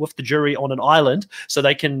jury on an island, so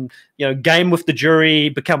they can, you know, game with the jury,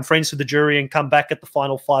 become friends with the jury, and come back at the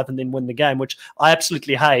final 5 and then win the game, which I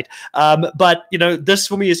absolutely hate. But you know, this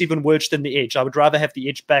for me is even worse than the Edge. I would rather have the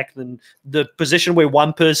Edge back than the position where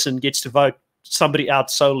one person gets to vote somebody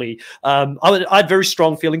out solely. I had very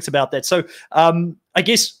strong feelings about that. So I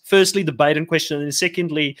guess firstly the Baden question, and then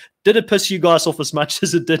secondly, did it piss you guys off as much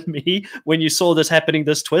as it did me when you saw this happening,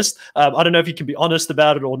 this twist? I don't know if you can be honest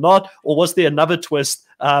about it or not, or was there another twist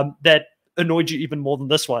that annoyed you even more than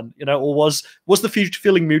this one, you know, or was the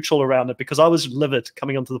feeling mutual around it? Because I was livid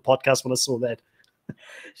coming onto the podcast when I saw that.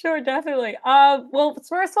 Sure, definitely. Well,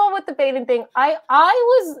 first of all, with the Baden thing, I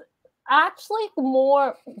was actually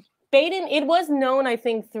more Baden, it was known, I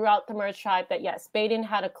think, throughout the Merge tribe that yes, Baden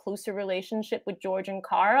had a closer relationship with George and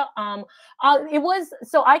Cara. It was,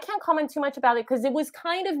 so I can't comment too much about it because it was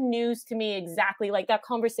kind of news to me, exactly like that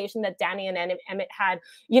conversation that Danny and Emmett had.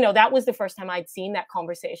 You know, that was the first time I'd seen that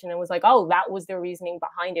conversation and was like, oh, that was their reasoning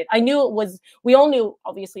behind it. I knew it was, we all knew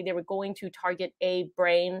obviously they were going to target a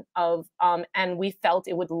brain of, and we felt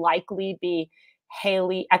it would likely be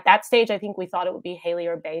Haley. At that stage, I think we thought it would be Haley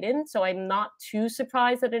or Baden. So I'm not too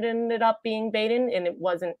surprised that it ended up being Baden and it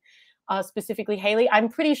wasn't specifically Haley. I'm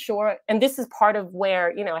pretty sure, and this is part of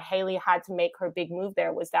where, you know, Haley had to make her big move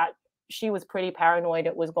there, was that she was pretty paranoid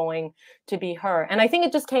it was going to be her. And I think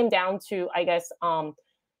it just came down to, I guess,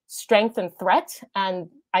 strength and threat. And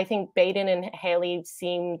I think Baden and Haley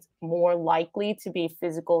seemed more likely to be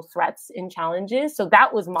physical threats in challenges. So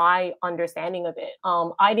that was my understanding of it.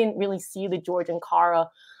 I didn't really see the George and Cara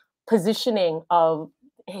positioning of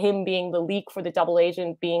him being the leak for the double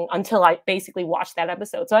agent being until I basically watched that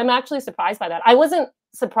episode. So I'm actually surprised by that. I wasn't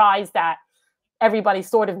surprised that everybody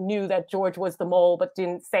sort of knew that George was the mole, but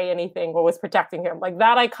didn't say anything or was protecting him. Like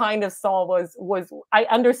that I kind of saw was I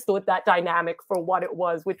understood that dynamic for what it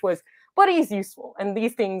was, which was, but he's useful. And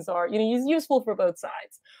these things are, you know, he's useful for both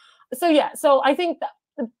sides. So yeah, so I think that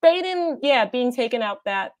the Baden, yeah, being taken out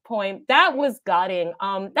that point, that was gutting.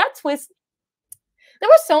 That twist, there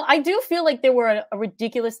were so, I do feel like there were a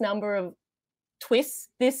ridiculous number of twists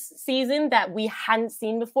this season that we hadn't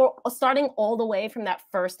seen before, starting all the way from that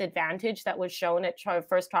first advantage that was shown at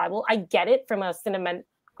First Tribal. I get it from a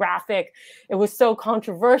cinematographic. It was so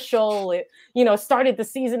controversial. It, you know, started the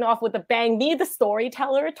season off with a bang. Me, the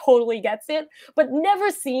storyteller, totally gets it, but never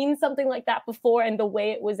seen something like that before. And the way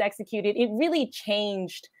it was executed, it really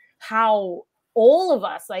changed how all of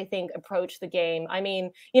us, I think, approach the game. I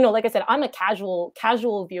mean, you know, like I said, I'm a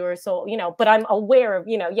casual viewer, so, you know, but I'm aware of,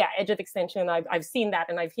 you know, yeah, Edge of Extinction. I've seen that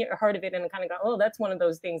and I've heard of it and kind of go, oh, that's one of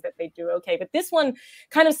those things that they do okay. But this one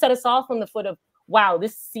kind of set us off on the foot of, wow,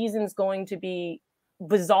 this season's going to be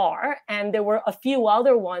bizarre. And there were a few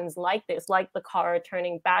other ones like this, like the car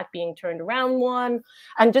turning back, being turned around one.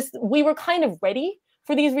 And just, we were kind of ready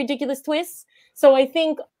for these ridiculous twists. So I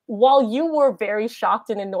think while you were very shocked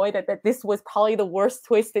and annoyed that this was probably the worst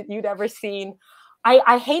twist that you'd ever seen,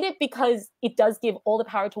 I hate it because it does give all the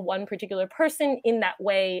power to one particular person in that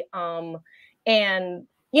way. And,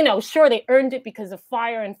 you know, sure, they earned it because of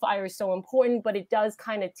fire, and fire is so important, but it does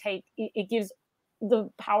kind of take, it gives the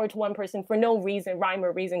power to one person for no reason, rhyme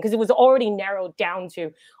or reason, because it was already narrowed down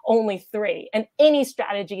to only 3. And any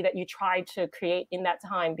strategy that you try to create in that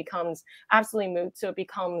time becomes absolutely moot. So it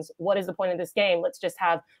becomes, what is the point of this game? Let's just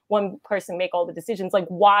have one person make all the decisions. Like,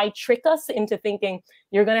 why trick us into thinking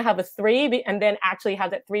you're going to have a 3 and then actually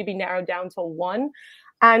have that 3 be narrowed down to 1?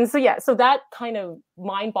 And so, yeah, so that kind of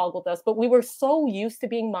mind boggled us. But we were so used to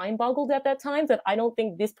being mind boggled at that time that I don't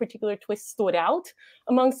think this particular twist stood out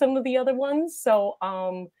among some of the other ones. So,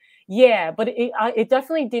 yeah, but it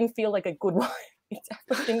definitely didn't feel like a good one. It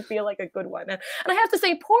definitely didn't feel like a good one. And I have to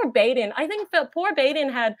say, poor Baden. I think that poor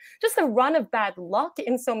Baden had just a run of bad luck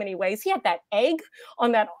in so many ways. He had that egg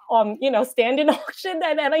on that, you know, stand-in auction,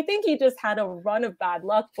 and I think he just had a run of bad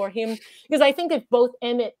luck for him. Because I think if both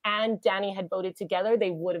Emmett and Danny had voted together,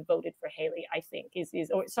 they would have voted for Haley. I think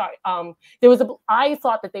I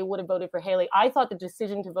thought that they would have voted for Haley. I thought the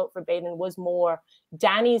decision to vote for Baden was more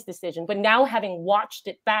Danny's decision. But now, having watched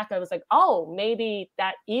it back, I was like, oh, maybe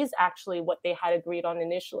that is actually what they had agreed on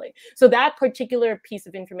initially. So that particular piece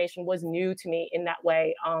of information was new to me in that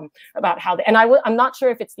way, about how and I'm not sure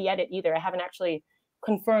if it's the edit either. I haven't actually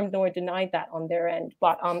confirmed nor denied that on their end,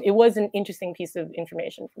 but it was an interesting piece of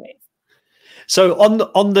information for me. So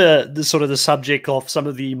on the sort of the subject of some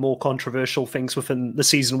of the more controversial things within the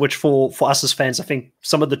season, which for us as fans, I think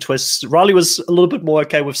some of the twists, Riley was a little bit more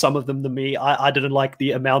okay with some of them than me. I didn't like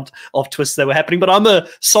the amount of twists that were happening, but I'm a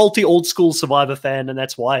salty old school Survivor fan, and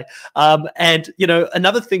that's why. And, you know,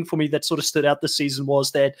 another thing for me that sort of stood out this season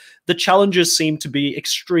was that the challenges seemed to be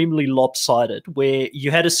extremely lopsided, where you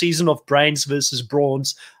had a season of brains versus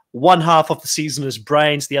brawns. One half of the season is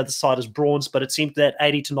brains, the other side is brawns, but it seemed that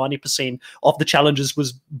 80 to 90% of the challenges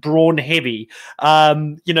was brawn heavy.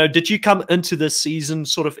 You know, did you come into this season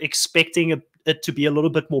sort of expecting it to be a little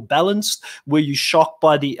bit more balanced? Were you shocked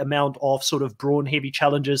by the amount of sort of brawn heavy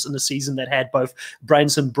challenges in the season that had both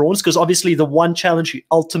brains and brawns? Because obviously the one challenge you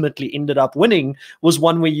ultimately ended up winning was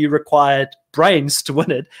one where you required brains to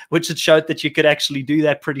win it, which it showed that you could actually do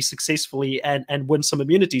that pretty successfully and win some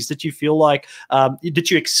immunities. Did you feel like,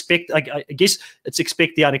 did you expect, I guess it's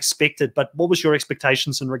expect the unexpected, but what was your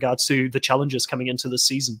expectations in regards to the challenges coming into the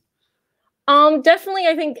season? Definitely,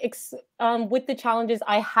 I think with the challenges,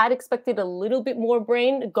 I had expected a little bit more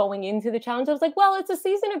brain going into the challenge. I was like, well, it's a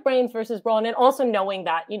season of brains versus brawn, and also knowing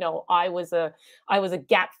that, you know, I was a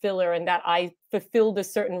gap filler and that I fulfilled a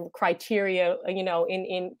certain criteria, you know,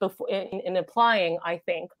 in applying. I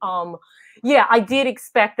think, yeah, I did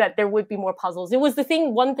expect that there would be more puzzles. It was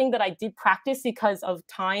one thing that I did practice because of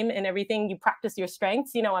time and everything. You practice your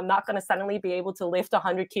strengths. You know, I'm not going to suddenly be able to lift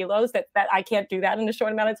 100 kilos. That I can't do that in a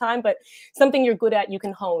short amount of time. But something you're good at, you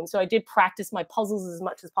can hone. So I did practice my puzzles as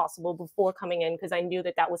much as possible before coming in, because I knew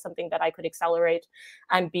that that was something that I could accelerate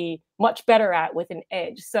and be much better at with an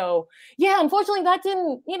edge. So yeah, unfortunately, that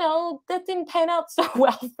didn't pan out so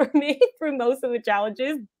well for me through most of the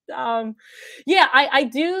challenges. Yeah, I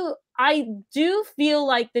do feel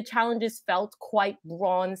like the challenges felt quite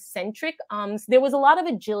brawn centric. There was a lot of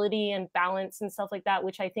agility and balance and stuff like that,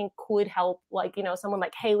 which I think could help, like, you know, someone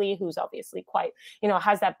like Haley, who's obviously quite, you know,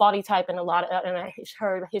 has that body type and a lot of, and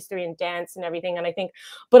her history in dance and everything. And I think,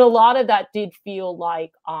 but a lot of that did feel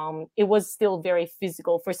like it was still very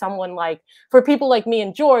physical for for people like me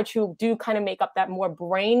and George, who do kind of make up that more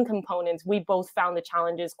brain components. We both found the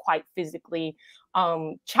challenges quite physically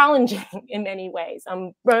challenging in many ways.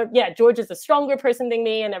 But yeah, George is a stronger person than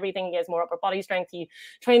me and everything. He has more upper body strength. He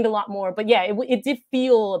trained a lot more. But yeah, it did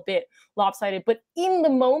feel a bit lopsided. But in the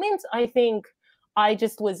moment, I think I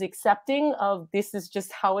just was accepting of this is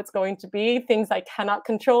just how it's going to be. Things I cannot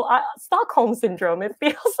control. Stockholm syndrome, it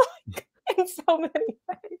feels like, in so many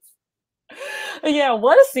ways. Yeah,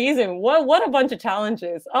 what a season. What a bunch of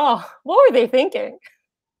challenges. Oh, what were they thinking?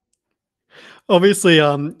 Obviously,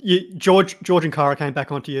 George and Cara came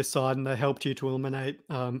back onto your side, and they helped you to eliminate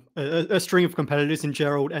a string of competitors in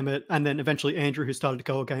Gerald, Emmett, and then eventually Andrew, who started to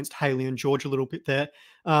go against Haley and George a little bit there.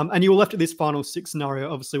 And you were left at this final 6 scenario,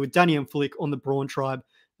 obviously, with Danny and Flick on the Brawn tribe,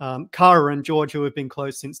 Cara and George, who have been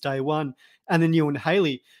close since day one, and then you and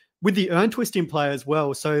Haley with the urn twist in play as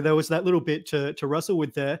well. So there was that little bit to wrestle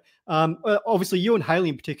with there. Obviously, you and Haley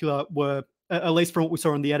in particular were, at least from what we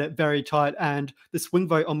saw in the edit, very tight, and the swing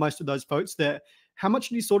vote on most of those votes there How much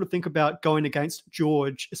do you sort of think about going against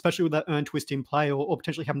George, especially with that earn twist in play, or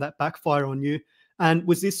potentially having that backfire on you? And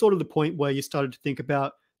was this sort of the point where you started to think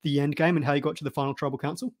about the end game and how you got to the final Tribal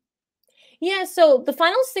Council? Yeah, so the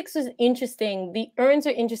final six is interesting. The urns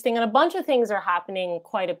are interesting, and a bunch of things are happening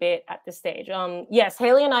quite a bit at this stage. Yes,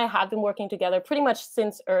 Haley and I have been working together pretty much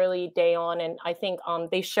since early day on, and I think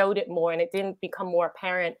they showed it more, and it didn't become more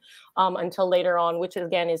apparent until later on, which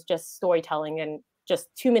again is just storytelling and just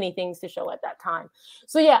too many things to show at that time.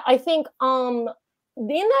 So yeah, I think in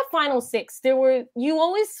that final six, you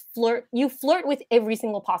always flirt with every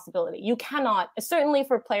single possibility. You cannot, certainly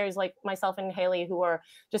for players like myself and Haley, who are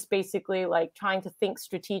just basically like trying to think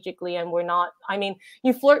strategically, and we're not, I mean,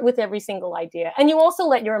 you flirt with every single idea, and you also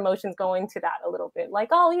let your emotions go into that a little bit, like,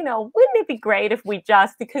 oh, wouldn't it be great if we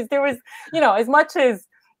just, because there was, as much as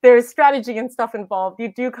there's strategy and stuff involved,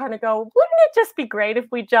 you do kind of go, wouldn't it just be great if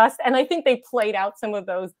we just, and I think they played out some of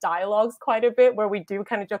those dialogues quite a bit where we do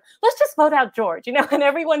kind of joke, let's just vote out George, and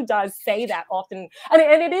everyone does say that often. And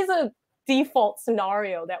it is a default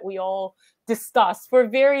scenario that we all discuss for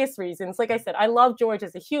various reasons. Like I said, I love George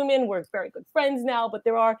as a human. We're very good friends now, but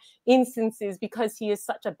there are instances because he is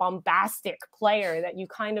such a bombastic player that you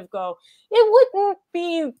kind of go, it wouldn't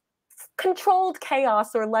be controlled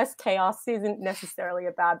chaos or less chaos isn't necessarily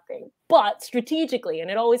a bad thing, but strategically, and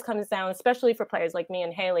it always comes down, especially for players like me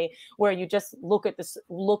and Haley, where you just look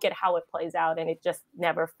at how it plays out, and it just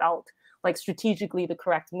never felt like strategically the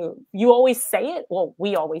correct move. You always say it, well,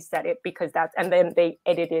 we always said it because and then they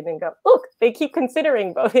edit it and go, look, they keep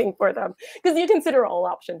considering voting for them, because you consider all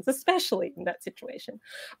options, especially in that situation.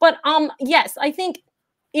 But yes, I think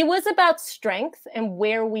it was about strength and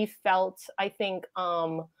where we felt, I think,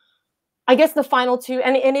 I guess the final two,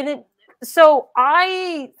 so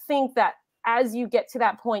I think that as you get to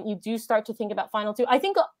that point, you do start to think about final two. I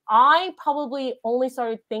think I probably only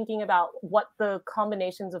started thinking about what the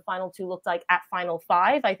combinations of final two looked like at final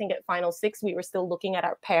five. I think at final six, we were still looking at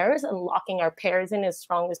our pairs and locking our pairs in as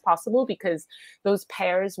strong as possible, because those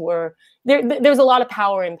pairs were, there's a lot of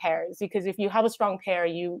power in pairs, because if you have a strong pair,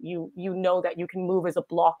 you know that you can move as a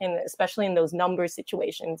block, and especially in those number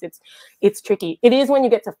situations, it's tricky. It is when you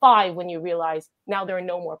get to five when you realize now there are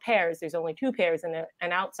no more pairs. There's only two pairs and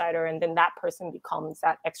an outsider, and then that person becomes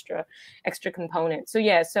that extra component. So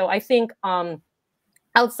yeah, so I think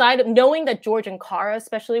outside of knowing that George and Cara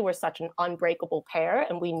especially were such an unbreakable pair,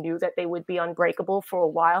 and we knew that they would be unbreakable for a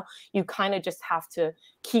while, you kind of just have to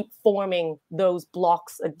keep forming those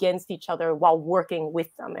blocks against each other while working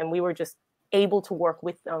with them. And we were just able to work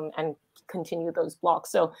with them and continue those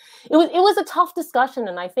blocks. So it was a tough discussion.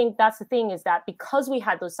 And I think that's the thing, is that because we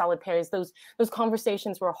had those solid pairs, those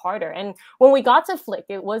conversations were harder. And when we got to Flick,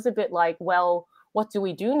 it was a bit like, well, what do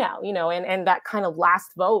we do now? And that kind of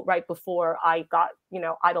last vote right before I got,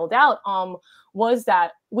 idled out, was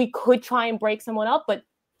that we could try and break someone up, but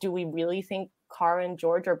do we really think Cara and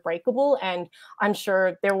George are breakable? And I'm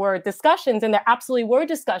sure there were discussions, and there absolutely were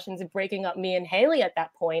discussions of breaking up me and Haley at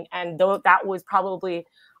that point. And though that was probably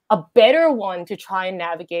a better one to try and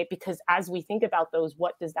navigate, because as we think about those,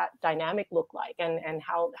 what does that dynamic look like, and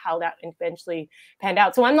how that eventually panned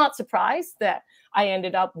out. So I'm not surprised that I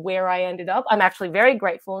ended up where I ended up. I'm actually very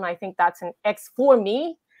grateful, and I think that's an X for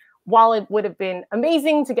me. While it would have been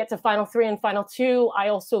amazing to get to final three and final two, I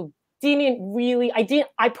also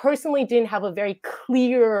I personally didn't have a very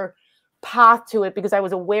clear path to it, because I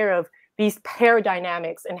was aware of these pair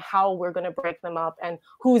dynamics and how we're going to break them up, and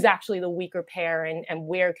who's actually the weaker pair, and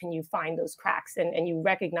where can you find those cracks, and you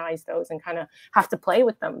recognize those and kind of have to play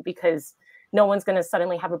with them, because no one's going to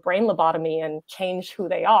suddenly have a brain lobotomy and change who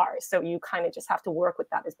they are. So you kind of just have to work with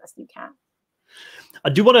that as best you can. I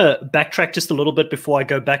do want to backtrack just a little bit before I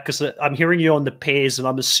go back, because I'm hearing you on the pairs, and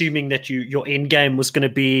I'm assuming that your end game was going to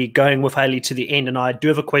be going with Haley to the end, and I do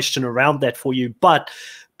have a question around that for you. But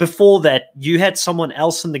before that, you had someone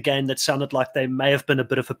else in the game that sounded like they may have been a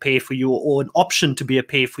bit of a pair for you, or an option to be a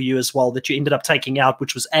pair for you as well, that you ended up taking out,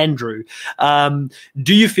 which was Andrew.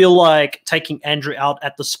 Do you feel like taking Andrew out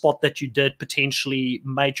at the spot that you did potentially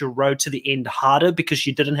made your road to the end harder, because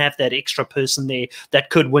you didn't have that extra person there that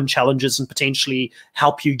could win challenges and potentially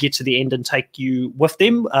help you get to the end and take you with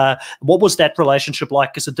them? What was that relationship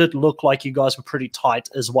like? Because it did look like you guys were pretty tight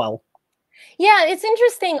as well. Yeah, it's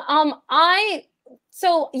interesting.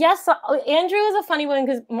 So yes, Andrew is a funny one,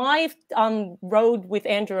 because my road with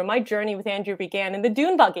Andrew, and my journey with Andrew began in the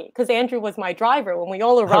dune buggy, because Andrew was my driver when we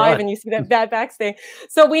all arrive, and you see that bad backstage.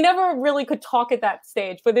 So we never really could talk at that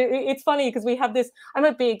stage. But it's funny, because we have this, I'm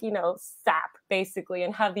a big, sap basically,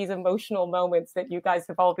 and have these emotional moments that you guys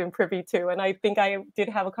have all been privy to. And I think I did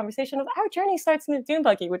have a conversation of our journey starts in the dune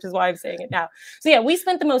buggy, which is why I'm saying it now. So yeah, we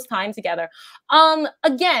spent the most time together.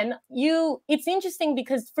 Again, it's interesting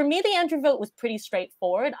because for me, the Andrew vote was pretty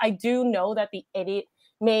straightforward. I do know that the edit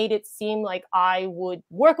made it seem like I would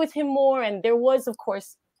work with him more. And there was, of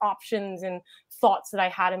course, options and thoughts that I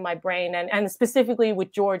had in my brain, and specifically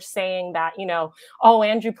with George saying that, you know, oh,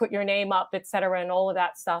 Andrew, put your name up, etc., and all of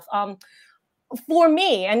that stuff. For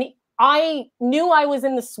me, and I knew I was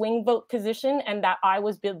in the swing vote position and that I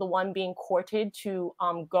was the one being courted to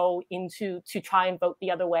go into to try and vote the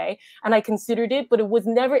other way, and I considered it, but it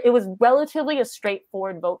was relatively a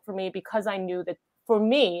straightforward vote for me because I knew that for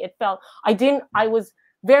me it felt I was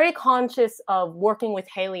very conscious of working with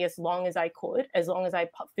Haley as long as I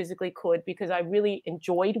physically could, because I really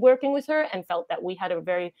enjoyed working with her and felt that we had a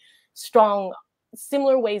very strong,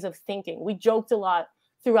 similar ways of thinking. We joked a lot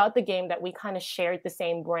throughout the game that we kind of shared the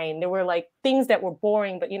same brain. There were like things that were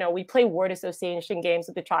boring, but, you know, we play word association games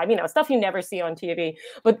with the tribe, you know, stuff you never see on TV.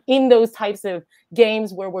 But in those types of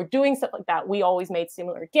games where we're doing stuff like that, we always made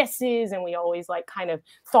similar guesses and we always like kind of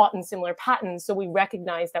thought in similar patterns. So we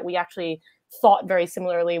recognized that we actually thought very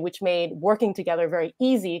similarly, which made working together very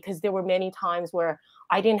easy, because there were many times where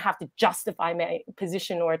I didn't have to justify my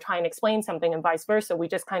position or try and explain something and vice versa. We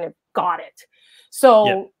just kind of got it.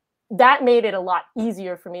 So that made it a lot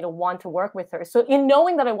easier for me to want to work with her. So in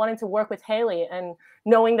knowing that I wanted to work with Haley and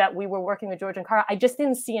knowing that we were working with George and Cara, I just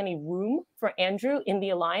didn't see any room for Andrew in the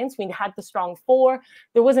alliance. We had the strong 4.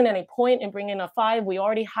 There wasn't any point in bringing a 5. We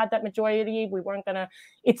already had that majority. We weren't going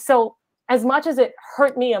to, as much as it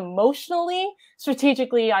hurt me emotionally,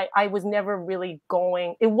 strategically, I was never really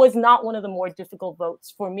going. It was not one of the more difficult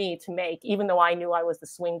votes for me to make, even though I knew I was the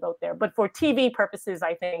swing vote there. But for TV purposes,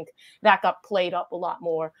 I think that got played up a lot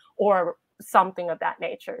more, or something of that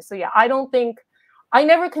nature. So yeah, I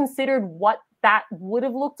never considered what that would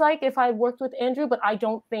have looked like if I had worked with Andrew, but I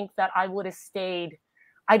don't think that I would have stayed.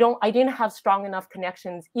 I didn't have strong enough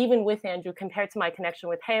connections, even with Andrew, compared to my connection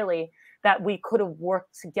with Haley, that we could have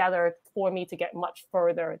worked together for me to get much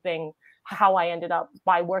further than how I ended up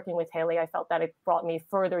by working with Haley. I felt that it brought me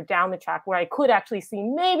further down the track where I could actually see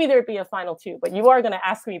maybe there'd be a final 2, but you are going to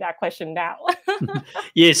ask me that question now.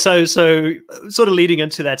 Yeah, so sort of leading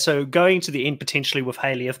into that, so going to the end potentially with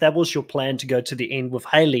Haley, if that was your plan to go to the end with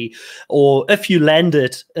Haley, or if you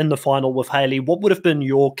landed in the final with Haley, what would have been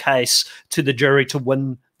your case to the jury to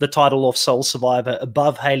win the title of Sole Survivor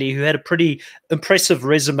above Haley, who had a pretty impressive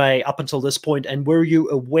resume up until this point? And were you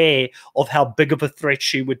aware of how big of a threat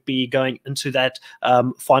she would be going into that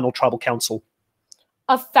final tribal council?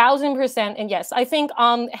 1,000%. And yes, I think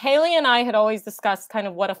Haley and I had always discussed kind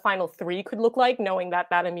of what a final 3 could look like, knowing that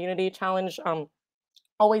immunity challenge,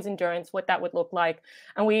 always endurance, what that would look like.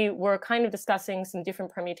 And we were kind of discussing some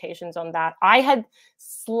different permutations on that. I had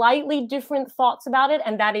slightly different thoughts about it,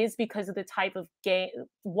 and that is because of the type of game,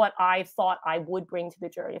 what I thought I would bring to the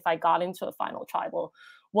jury if I got into a final tribal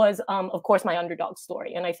was, of course, my underdog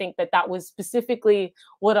story. And I think that was specifically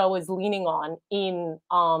what I was leaning on in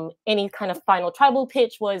any kind of final tribal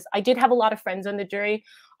pitch. Was I did have a lot of friends on the jury,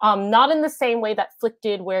 not in the same way that Flick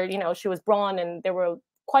did, where, you know, she was Braun and there were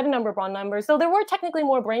quite a number of Braun members. So there were technically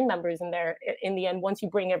more brain members in there in the end, once you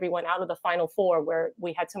bring everyone out of the final 4 where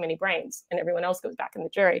we had so many brains and everyone else goes back in the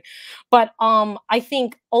jury. But I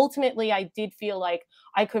think ultimately I did feel like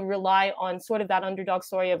I could rely on sort of that underdog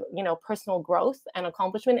story of, you know, personal growth and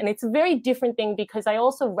accomplishment. And it's a very different thing because I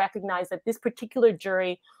also recognize that this particular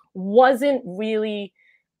jury wasn't really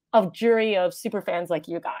a jury of super fans like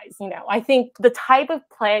you guys. You know, I think the type of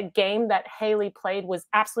game that Haley played was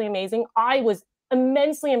absolutely amazing. I was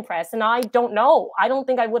immensely impressed. And I don't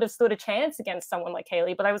think I would have stood a chance against someone like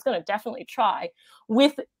Haley, but I was going to definitely try,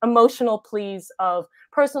 with emotional pleas of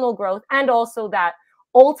personal growth. And also that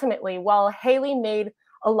ultimately, while Haley made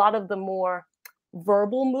a lot of the more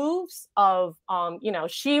verbal moves of, you know,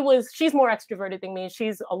 she's more extroverted than me.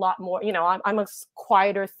 She's a lot more, you know, I'm a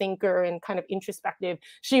quieter thinker and kind of introspective.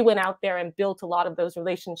 She went out there and built a lot of those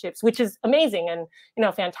relationships, which is amazing and, you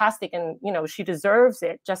know, fantastic. And, you know, she deserves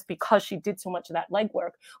it just because she did so much of that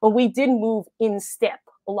legwork. But we did move in step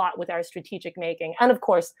a lot with our strategic making. And of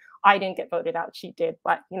course, I didn't get voted out. She did,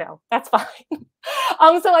 but, you know, that's fine.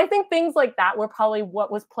 So I think things like that were probably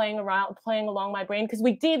what was playing along my brain, because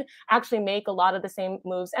we did actually make a lot of the same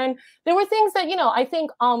moves. And there were things that, you know, I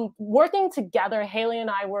think working together, Haley and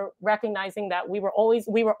I were recognizing that we were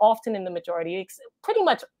often in the majority, pretty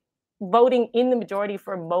much voting in the majority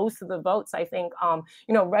for most of the votes. I think,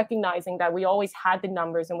 you know, recognizing that we always had the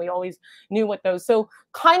numbers and we always knew what those, so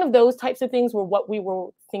kind of those types of things were what we were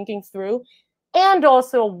thinking through. And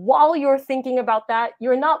also, while you're thinking about that,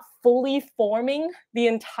 you're not fully forming the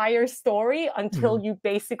entire story until you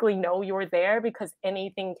basically know you're there, because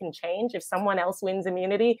anything can change. If someone else wins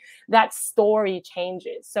immunity, that story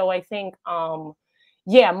changes. So I think,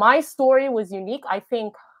 yeah, my story was unique. I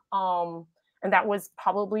think, and that was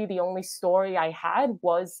probably the only story I had,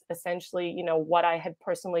 was essentially, you know, what I had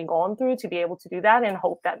personally gone through to be able to do that, and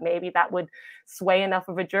hope that maybe that would sway enough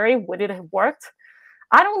of a jury. Would it have worked?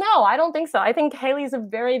 I don't know. I don't think so. I think Haley's a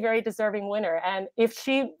very, very deserving winner. And if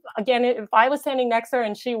she, again, if I was standing next to her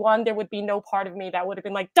and she won, there would be no part of me that would have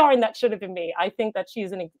been like, darn, that should have been me. I think that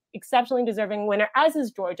she's an exceptionally deserving winner, as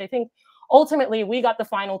is George. I think ultimately we got the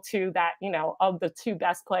final two that, you know, of the two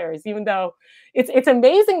best players, even though it's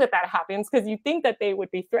amazing that that happens, because you think that they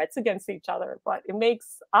would be threats against each other. But it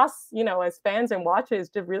makes us, you know, as fans and watchers,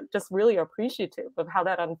 just really appreciative of how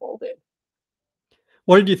that unfolded.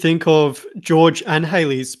 What did you think of George and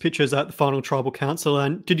Haley's pitches at the final tribal council?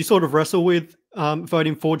 And did you sort of wrestle with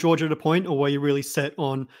voting for George at a point, or were you really set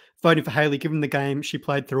on voting for Haley, given the game she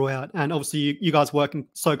played throughout? And obviously, you guys working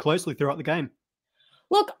so closely throughout the game.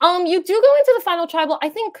 Look, you do go into the final tribal. I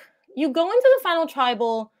think you go into the final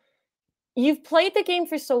tribal. You've played the game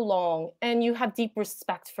for so long, and you have deep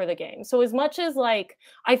respect for the game. So as much as, like,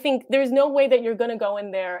 I think there's no way that you're going to go in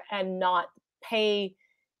there and not pay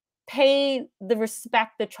the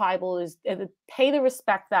respect the tribal is pay the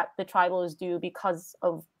respect that the tribal is due because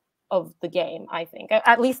of the game. I think,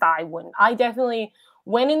 at least I wouldn't. I definitely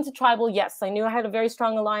went into tribal. Yes, I knew I had a very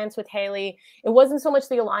strong alliance with Haley. It wasn't so much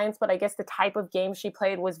the alliance, but I guess the type of game she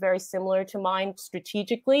played was very similar to mine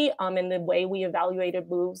strategically, in the way we evaluated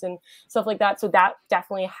moves and stuff like that. So that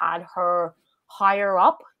definitely had her higher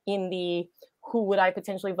up in the who would I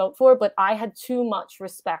potentially vote for. But I had too much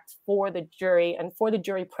respect for the jury and for the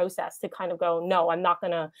jury process to kind of go, no, I'm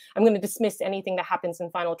going to dismiss anything that happens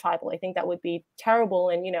in final tribal. I think that would be terrible.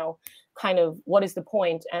 And, you know, kind of what is the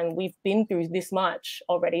point? And we've been through this much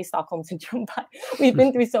already, Stockholm Syndrome, but we've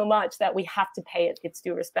been through so much that we have to pay it its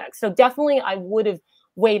due respect. So definitely I would have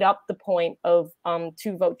weighed up the point of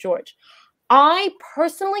to vote George. I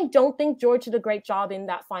personally don't think George did a great job in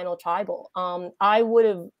that final tribal.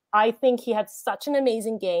 I think he had such an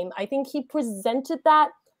amazing game. I think he presented that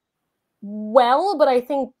well, but I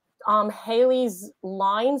think Haley's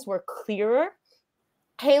lines were clearer.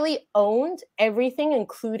 Haley owned everything,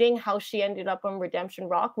 including how she ended up on Redemption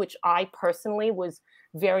Rock, which I personally was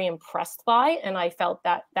very impressed by. And I felt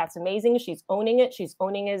that that's amazing. She's owning it. She's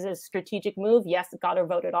owning it as a strategic move. Yes, it got her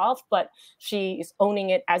voted off, but she's owning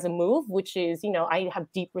it as a move, which is, you know, I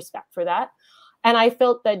have deep respect for that. And I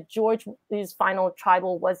felt that George's final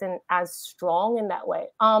tribal wasn't as strong in that way.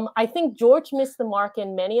 I think George missed the mark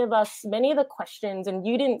in many of the questions, and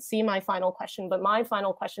you didn't see my final question, but my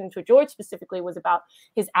final question to George specifically was about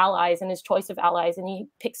his allies and his choice of allies. And he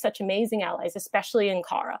picked such amazing allies, especially in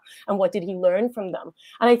Kara. And what did he learn from them?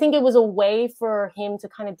 And I think it was a way for him to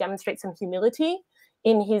kind of demonstrate some humility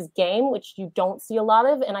in his game, which you don't see a lot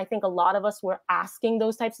of. And I think a lot of us were asking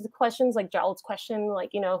those types of questions, like Gerald's question, like,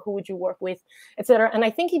 you know, who would you work with, etc. And I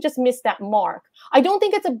think he just missed that mark. I don't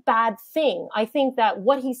think it's a bad thing. I think that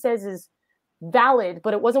what he says is valid,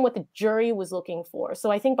 but it wasn't what the jury was looking for. So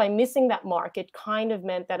I think by missing that mark, it kind of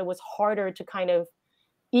meant that it was harder to kind of,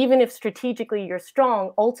 even if strategically you're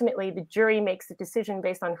strong, ultimately the jury makes a decision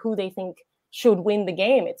based on who they think should win the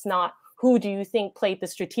game. It's not who do you think played the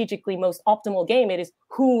strategically most optimal game. It is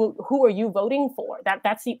who are you voting for?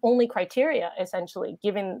 That's the only criteria, essentially,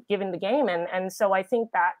 given the game. And so I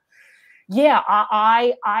think that, yeah,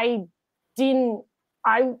 I think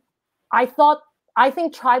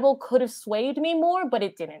tribal could have swayed me more, but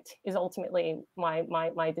it didn't, is ultimately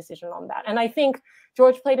my decision on that. And I think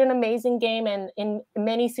George played an amazing game, and in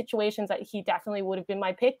many situations that he definitely would have been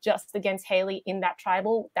my pick. Just against Haley in that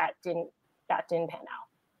tribal, that didn't pan out.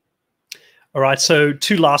 All right, so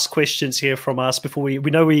two last questions here from us before we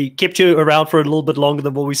know we kept you around for a little bit longer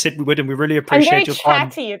than what we said we would, and we really appreciate your time.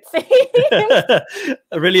 I'm very chatty, it seems.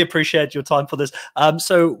 I really appreciate your time for this.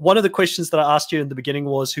 So one of the questions that I asked you in the beginning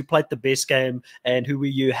was who played the best game and who were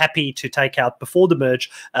you happy to take out before the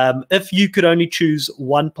merge? If you could only choose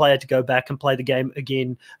one player to go back and play the game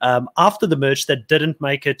again after the merge that didn't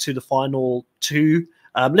make it to the final two,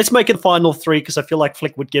 let's make it the final three, because I feel like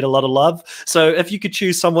Flick would get a lot of love. So if you could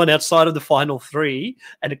choose someone outside of the final three,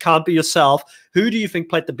 and it can't be yourself, who do you think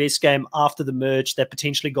played the best game after the merge that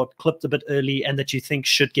potentially got clipped a bit early and that you think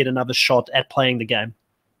should get another shot at playing the game?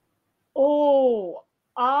 Oh,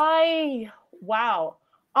 wow.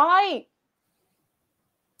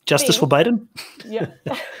 Justice for Biden? Yeah.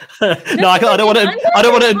 No, I don't want to. I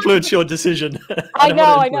don't want to influence your decision. I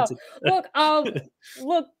know.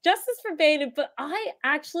 Look, justice for Biden, but I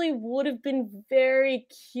actually would have been very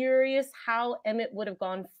curious how Emmett would have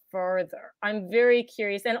gone further. I'm very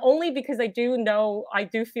curious, and only because I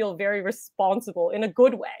do feel very responsible in a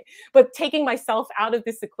good way, but taking myself out of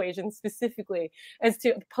this equation specifically as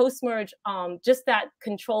to post-merge, just that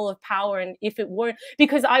control of power, and if it weren't,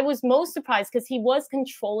 because I was most surprised because he was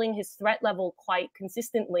controlling his threat level quite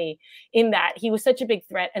consistently, in that he was such a big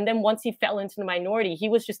threat, and then once he fell into the minority, he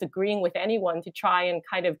was just agreeing with anyone to try and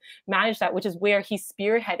kind of manage that, which is where he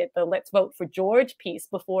spearheaded the "Let's vote for George" piece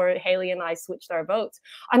before Haley and I switched our votes.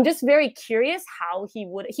 I'm just very curious how he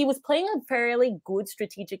was playing a fairly good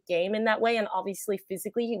strategic game in that way, and obviously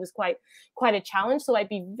physically he was quite a challenge. So I'd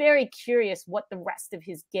be very curious what the rest of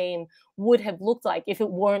his game would have looked like if it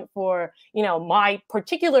weren't for, my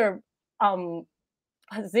particular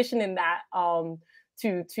position in that,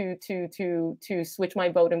 to switch my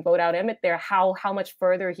vote and vote out Emmett there, how much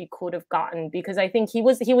further he could have gotten, because I think he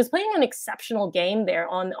was playing an exceptional game there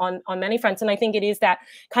on many fronts, and I think it is that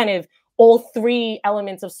kind of all three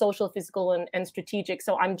elements of social, physical, and strategic.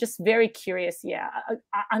 So I'm just very curious. Yeah,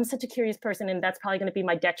 I'm such a curious person, and that's probably going to be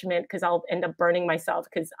my detriment because I'll end up burning myself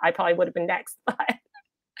because I probably would have been next. But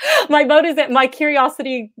my vote is that my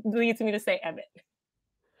curiosity leads me to say Emmett.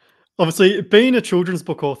 Obviously, being a children's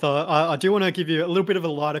book author, I do want to give you a little bit of a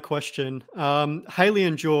lighter question. Haley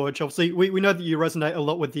and George, obviously, we know that you resonate a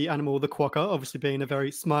lot with the animal, the quokka, obviously being a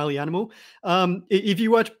very smiley animal. If you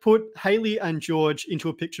were to put Haley and George into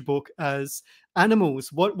a picture book as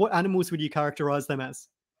animals, what animals would you characterize them as?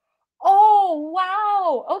 Oh,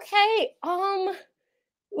 wow. Okay.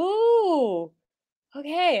 Ooh.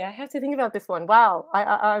 Okay, I have to think about this one. Wow.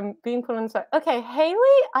 I'm being put on the spot. Okay,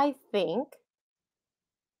 Haley, I think.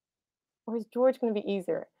 Or is George going to be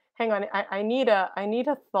easier? Hang on, I need a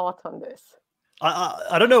thought on this.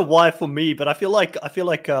 I don't know why for me, but I feel like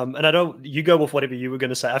and I don't. You go with whatever you were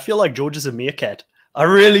going to say. I feel like George is a meerkat. I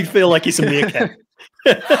really feel like he's a meerkat.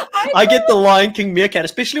 I get the Lion King meerkat,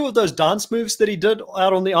 especially with those dance moves that he did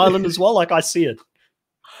out on the island as well. Like I see it.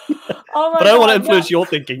 Oh my but I don't want to God, influence your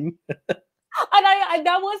thinking. And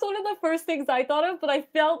that was one of the first things I thought of, but I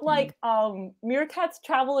felt like meerkats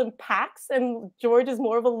travel in packs and George is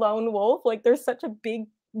more of a lone wolf. Like there's such a big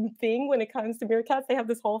thing when it comes to meerkats. They have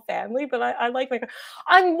this whole family, but I like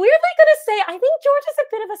I'm weirdly gonna say I think George is a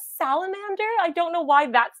bit of a salamander. I don't know why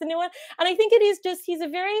that's the new one. And I think it is just he's a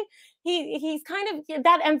very he's kind of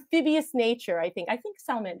that amphibious nature. I think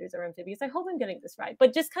salamanders are amphibious. I hope I'm getting this right.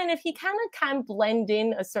 But just kind of he kind of can blend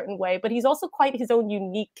in a certain way, but he's also quite his own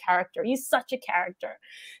unique character. He's such a character.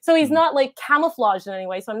 So he's not like camouflaged in any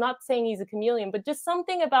way. So I'm not saying he's a chameleon, but just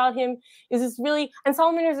something about him is this really, and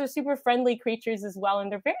salamanders are super friendly creatures as well,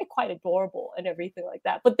 and they're very quite adorable and everything like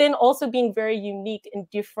that. But then also being very unique and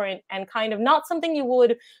different and kind of not something you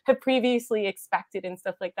would have previously expected and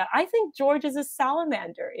stuff like that. I think George is a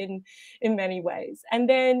salamander in many ways. And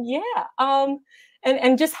then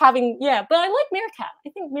and just having but I like meerkat. I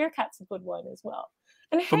think meerkat's a good one as well.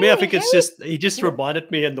 And for me, I think it's just he just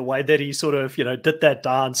reminded me in the way that he sort of did that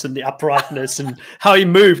dance and the uprightness and how he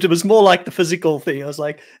moved. It was more like the physical thing. I was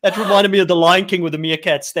like, that reminded me of the Lion King with the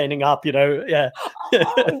meerkat standing up. Yeah.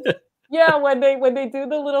 Yeah, when they do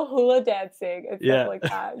the little hula dancing and stuff like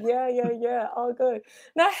that. Yeah. All good.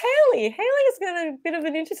 Now Haley is got a bit of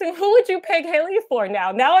an interesting. Who would you peg Haley for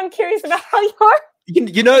now? Now I'm curious about how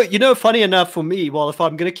you're. Funny enough for me, well, if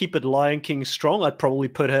I'm going to keep it Lion King strong, I'd probably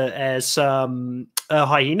put her as a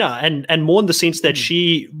hyena, and more in the sense that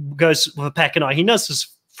she goes with a pack, and hyenas is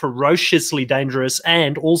ferociously dangerous,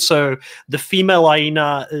 and also the female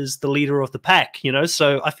hyena is the leader of the pack,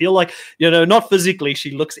 so I feel like not physically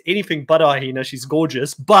she looks anything but a hyena, she's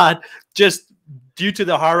gorgeous, but just due to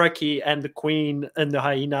the hierarchy and the queen and the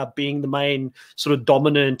hyena being the main sort of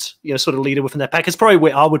dominant sort of leader within that pack, it's probably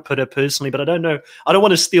where I would put her personally. But I don't know, I don't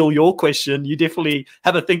want to steal your question. You definitely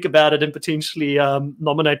have a think about it and potentially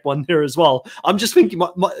nominate one there as well. I'm just thinking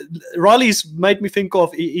Riley's made me think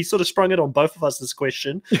of he sort of sprung it on both of us, this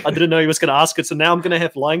question. I didn't know he was going to ask it, so now I'm going to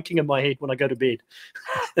have Lion King in my head when I go to bed.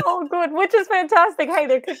 Oh good, which is fantastic. Hey,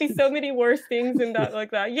 there could be so many worse things in that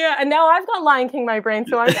like that. Yeah, and now I've got Lion King in my brain,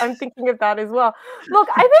 so I'm thinking of that as well. Look,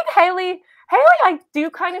 I think Haley, I do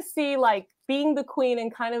kind of see like being the queen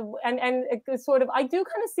and kind of and sort of I do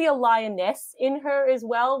kind of see a lioness in her as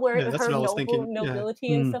well, where her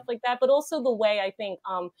nobility and stuff like that, but also the way I think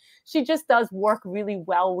she just does work really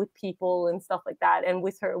well with people and stuff like that, and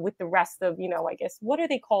with the rest of I guess what are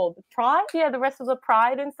they called, the pride? Yeah, the rest of the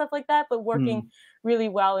pride and stuff like that, but working really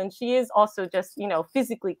well. And she is also just, you know,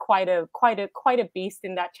 physically quite a beast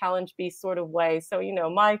in that challenge beast sort of way. So, you know,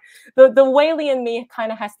 the whaley in me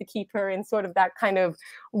kind of has to keep her in sort of that kind of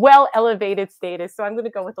well elevated status. So I'm going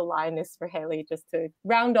to go with the lioness for Haley, just to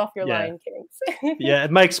round off your Lion Kings. Yeah,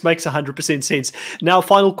 it makes 100% sense. Now,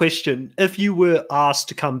 final question: if you were asked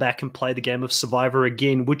to come back and play the game of Survivor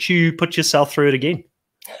again, would you put yourself through it again?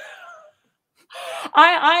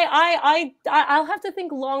 I'll have to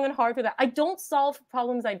think long and hard for that. I don't solve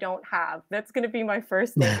problems I don't have. That's going to be my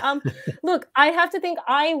first thing. Look, I have to think.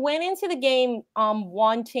 I went into the game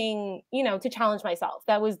wanting, you know, to challenge myself.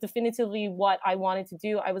 That was definitively what I wanted to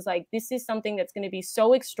do. I was like, this is something that's going to be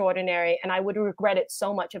so extraordinary, and I would regret it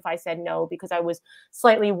so much if I said no, because I was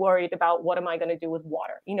slightly worried about what am I going to do with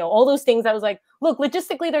water. You know, all those things. I was like, look,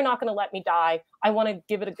 logistically, they're not going to let me die. I want to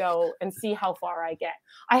give it a go and see how far I get.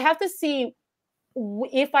 I have to see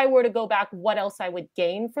if I were to go back, what else I would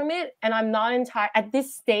gain from it. And I'm not at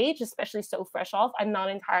this stage, especially so fresh off, I'm not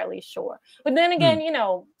entirely sure. But then again, you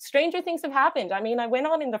know, stranger things have happened. I mean, I went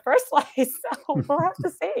on in the first place, so we'll have to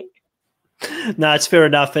see. No, it's fair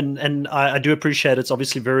enough, and I do appreciate it's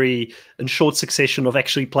obviously very in short succession of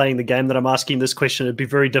actually playing the game that I'm asking this question. It'd be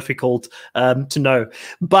very difficult to know,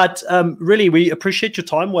 but really, we appreciate your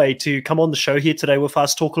time, Wei, to come on the show here today with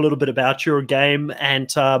us, talk a little bit about your game,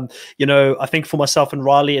 and you know, I think for myself and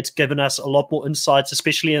Riley, it's given us a lot more insights,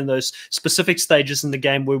 especially in those specific stages in the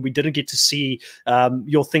game where we didn't get to see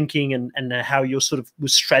your thinking and how you're sort of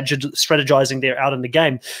was strategizing there out in the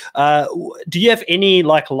game. Do you have any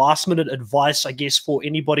like last minute advice, I guess, for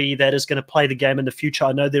anybody that is going to play the game in the future?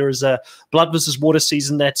 I know there is a Blood vs. Water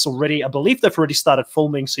season that's already, I believe they've already started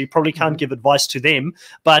filming, so you probably can't give advice to them.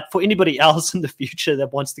 But for anybody else in the future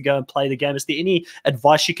that wants to go and play the game, is there any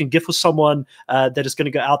advice you can give for someone that is going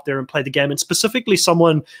to go out there and play the game, and specifically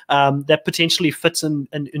someone that potentially fits in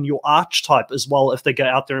your archetype as well if they go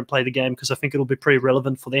out there and play the game? Because I think it'll be pretty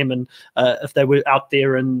relevant for them, and if they were out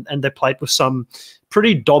there and they played with some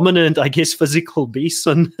pretty dominant, I guess, physical beasts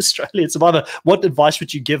in Australian Survivor, what advice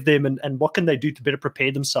would you give them, and what can they do to better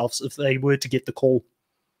prepare themselves if they were to get the call?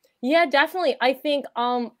 Yeah, definitely. I think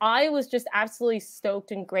I was just absolutely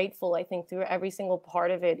stoked and grateful, I think, through every single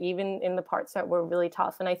part of it, even in the parts that were really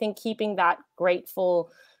tough. And I think keeping that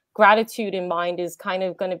gratitude in mind is kind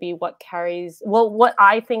of going to be what what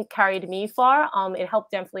I think carried me far. It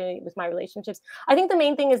helped definitely with my relationships. I think the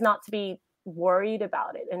main thing is not to be worried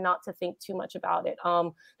about it and not to think too much about it.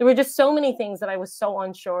 There were just so many things that I was so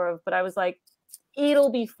unsure of, but I was like,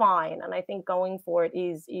 it'll be fine. And I think going for it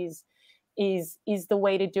is the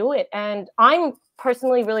way to do it. And I'm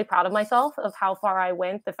personally really proud of myself of how far I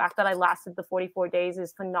went. The fact that I lasted the 44 days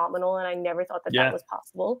is phenomenal, and I never thought that that was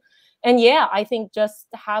possible. And yeah, I think just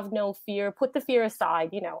have no fear, put the fear aside.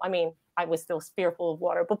 You know, I mean, I was still fearful of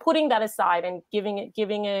water, but putting that aside and giving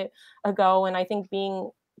it a go. And I think being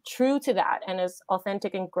true to that and as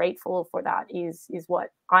authentic and grateful for that is what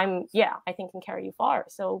I think can carry you far.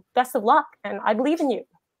 So best of luck, and I believe in you.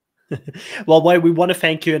 Well, Wei, we want to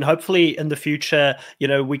thank you, and hopefully in the future, you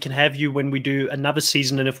know, we can have you when we do another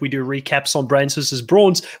season, and if we do recaps on Brains vs.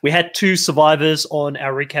 Brawns. We had 2 survivors on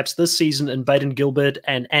our recaps this season, in Baden Gilbert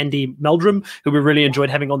and Andy Meldrum, who we really enjoyed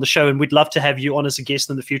having on the show, and we'd love to have you on as a guest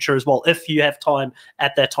in the future as well. If you have time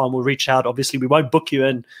at that time, we'll reach out. Obviously, we won't book you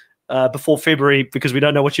in before February because we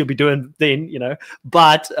don't know what you'll be doing then, you know,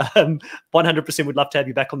 but 100% would love to have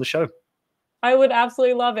you back on the show. I would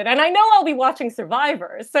absolutely love it. And I know I'll be watching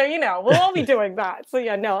Survivor. So, you know, we'll all be doing that. So,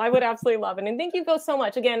 yeah, no, I would absolutely love it. And thank you both so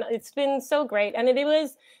much. Again, it's been so great. And it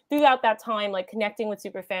was throughout that time, like connecting with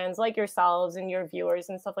super fans like yourselves and your viewers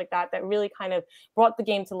and stuff like that, that really kind of brought the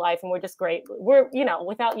game to life. And we're just great. We're, you know,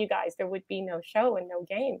 without you guys, there would be no show and no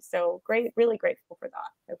game. So great, really grateful for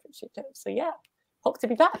that. I appreciate it. So, yeah, hope to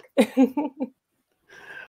be back.